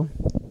pretty cool.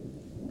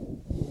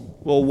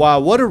 Well, wow,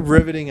 what a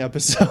riveting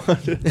episode.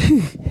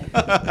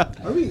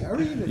 Are we?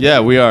 Even, Yeah,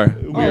 we are.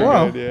 We're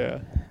wow. good, yeah.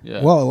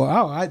 Yeah. Whoa,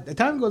 wow!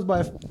 Time goes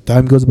by.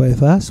 Time goes by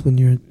fast when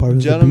you're part of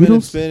Gentlemen, the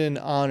it's Beatles. been an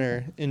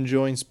honor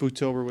enjoying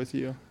Spooktober with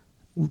you.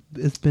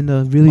 It's been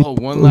a really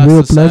one a last real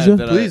aside pleasure.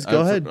 that Please,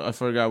 go ahead. I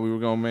forgot we were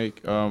gonna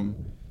make.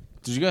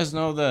 Did you guys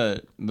know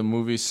that the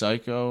movie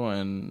Psycho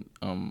and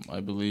I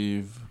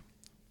believe,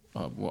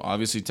 well,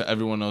 obviously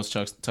everyone knows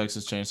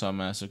Texas Chainsaw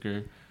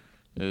Massacre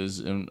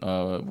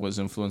was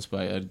influenced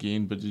by Ed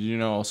Gein, but did you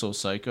know also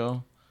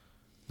Psycho?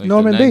 Like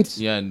Norman Bates.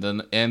 Yeah,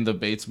 and the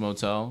Bates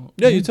Motel.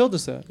 Yeah, you told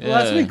us that. Yeah.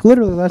 Last week,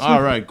 literally last All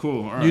week. right,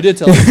 cool. All right. You did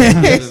tell us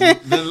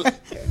that.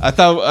 I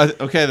thought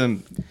okay,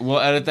 then we'll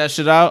edit that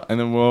shit out, and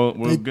then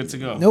we're good to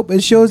go. Nope,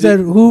 it shows that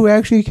who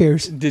actually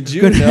cares. Did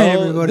you Good night,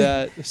 know everybody.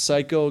 that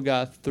Psycho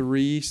got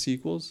 3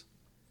 sequels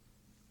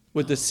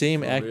with the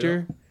same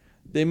actor?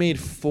 They made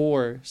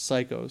 4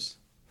 Psychos.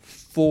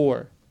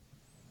 4.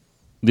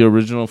 The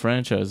original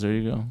franchise. There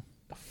you go.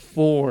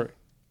 4.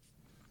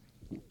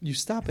 You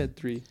stop at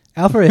 3.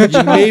 Alfred You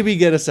Hitchcock. maybe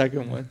get a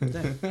second one.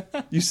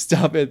 You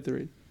stop at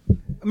 3.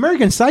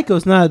 American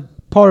Psycho's not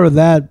part of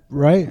that,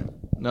 right?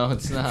 No,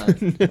 it's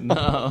not.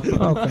 No.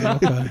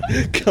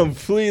 Okay.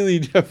 Completely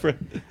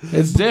different.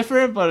 It's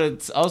different, but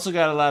it's also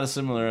got a lot of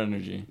similar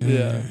energy.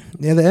 Yeah.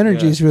 Yeah, the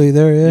energy is really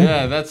there. Yeah,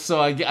 Yeah. that's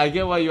so. I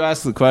get why you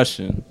asked the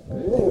question.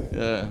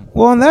 Yeah.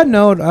 Well, on that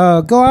note,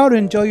 go out and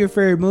enjoy your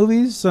favorite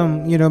movies.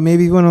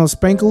 Maybe you want to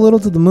spank a little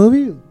to the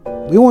movie.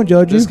 We won't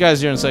judge you. This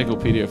guy's your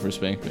encyclopedia for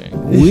spank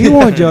bang. We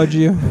won't judge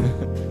you.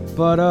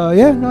 But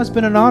it's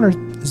been an honor.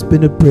 It's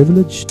been a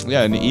privilege.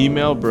 Yeah, and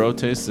email Bro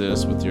Taste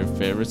This with your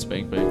favorite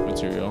spank bang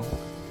material,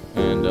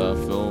 and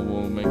Phil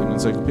will make an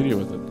encyclopedia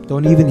with it.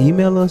 Don't even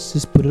email us.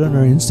 Just put it on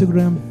our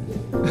Instagram.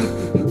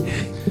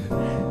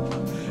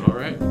 All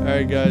right. All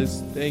right,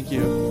 guys. Thank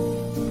you.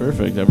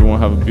 Perfect. Everyone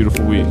have a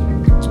beautiful week.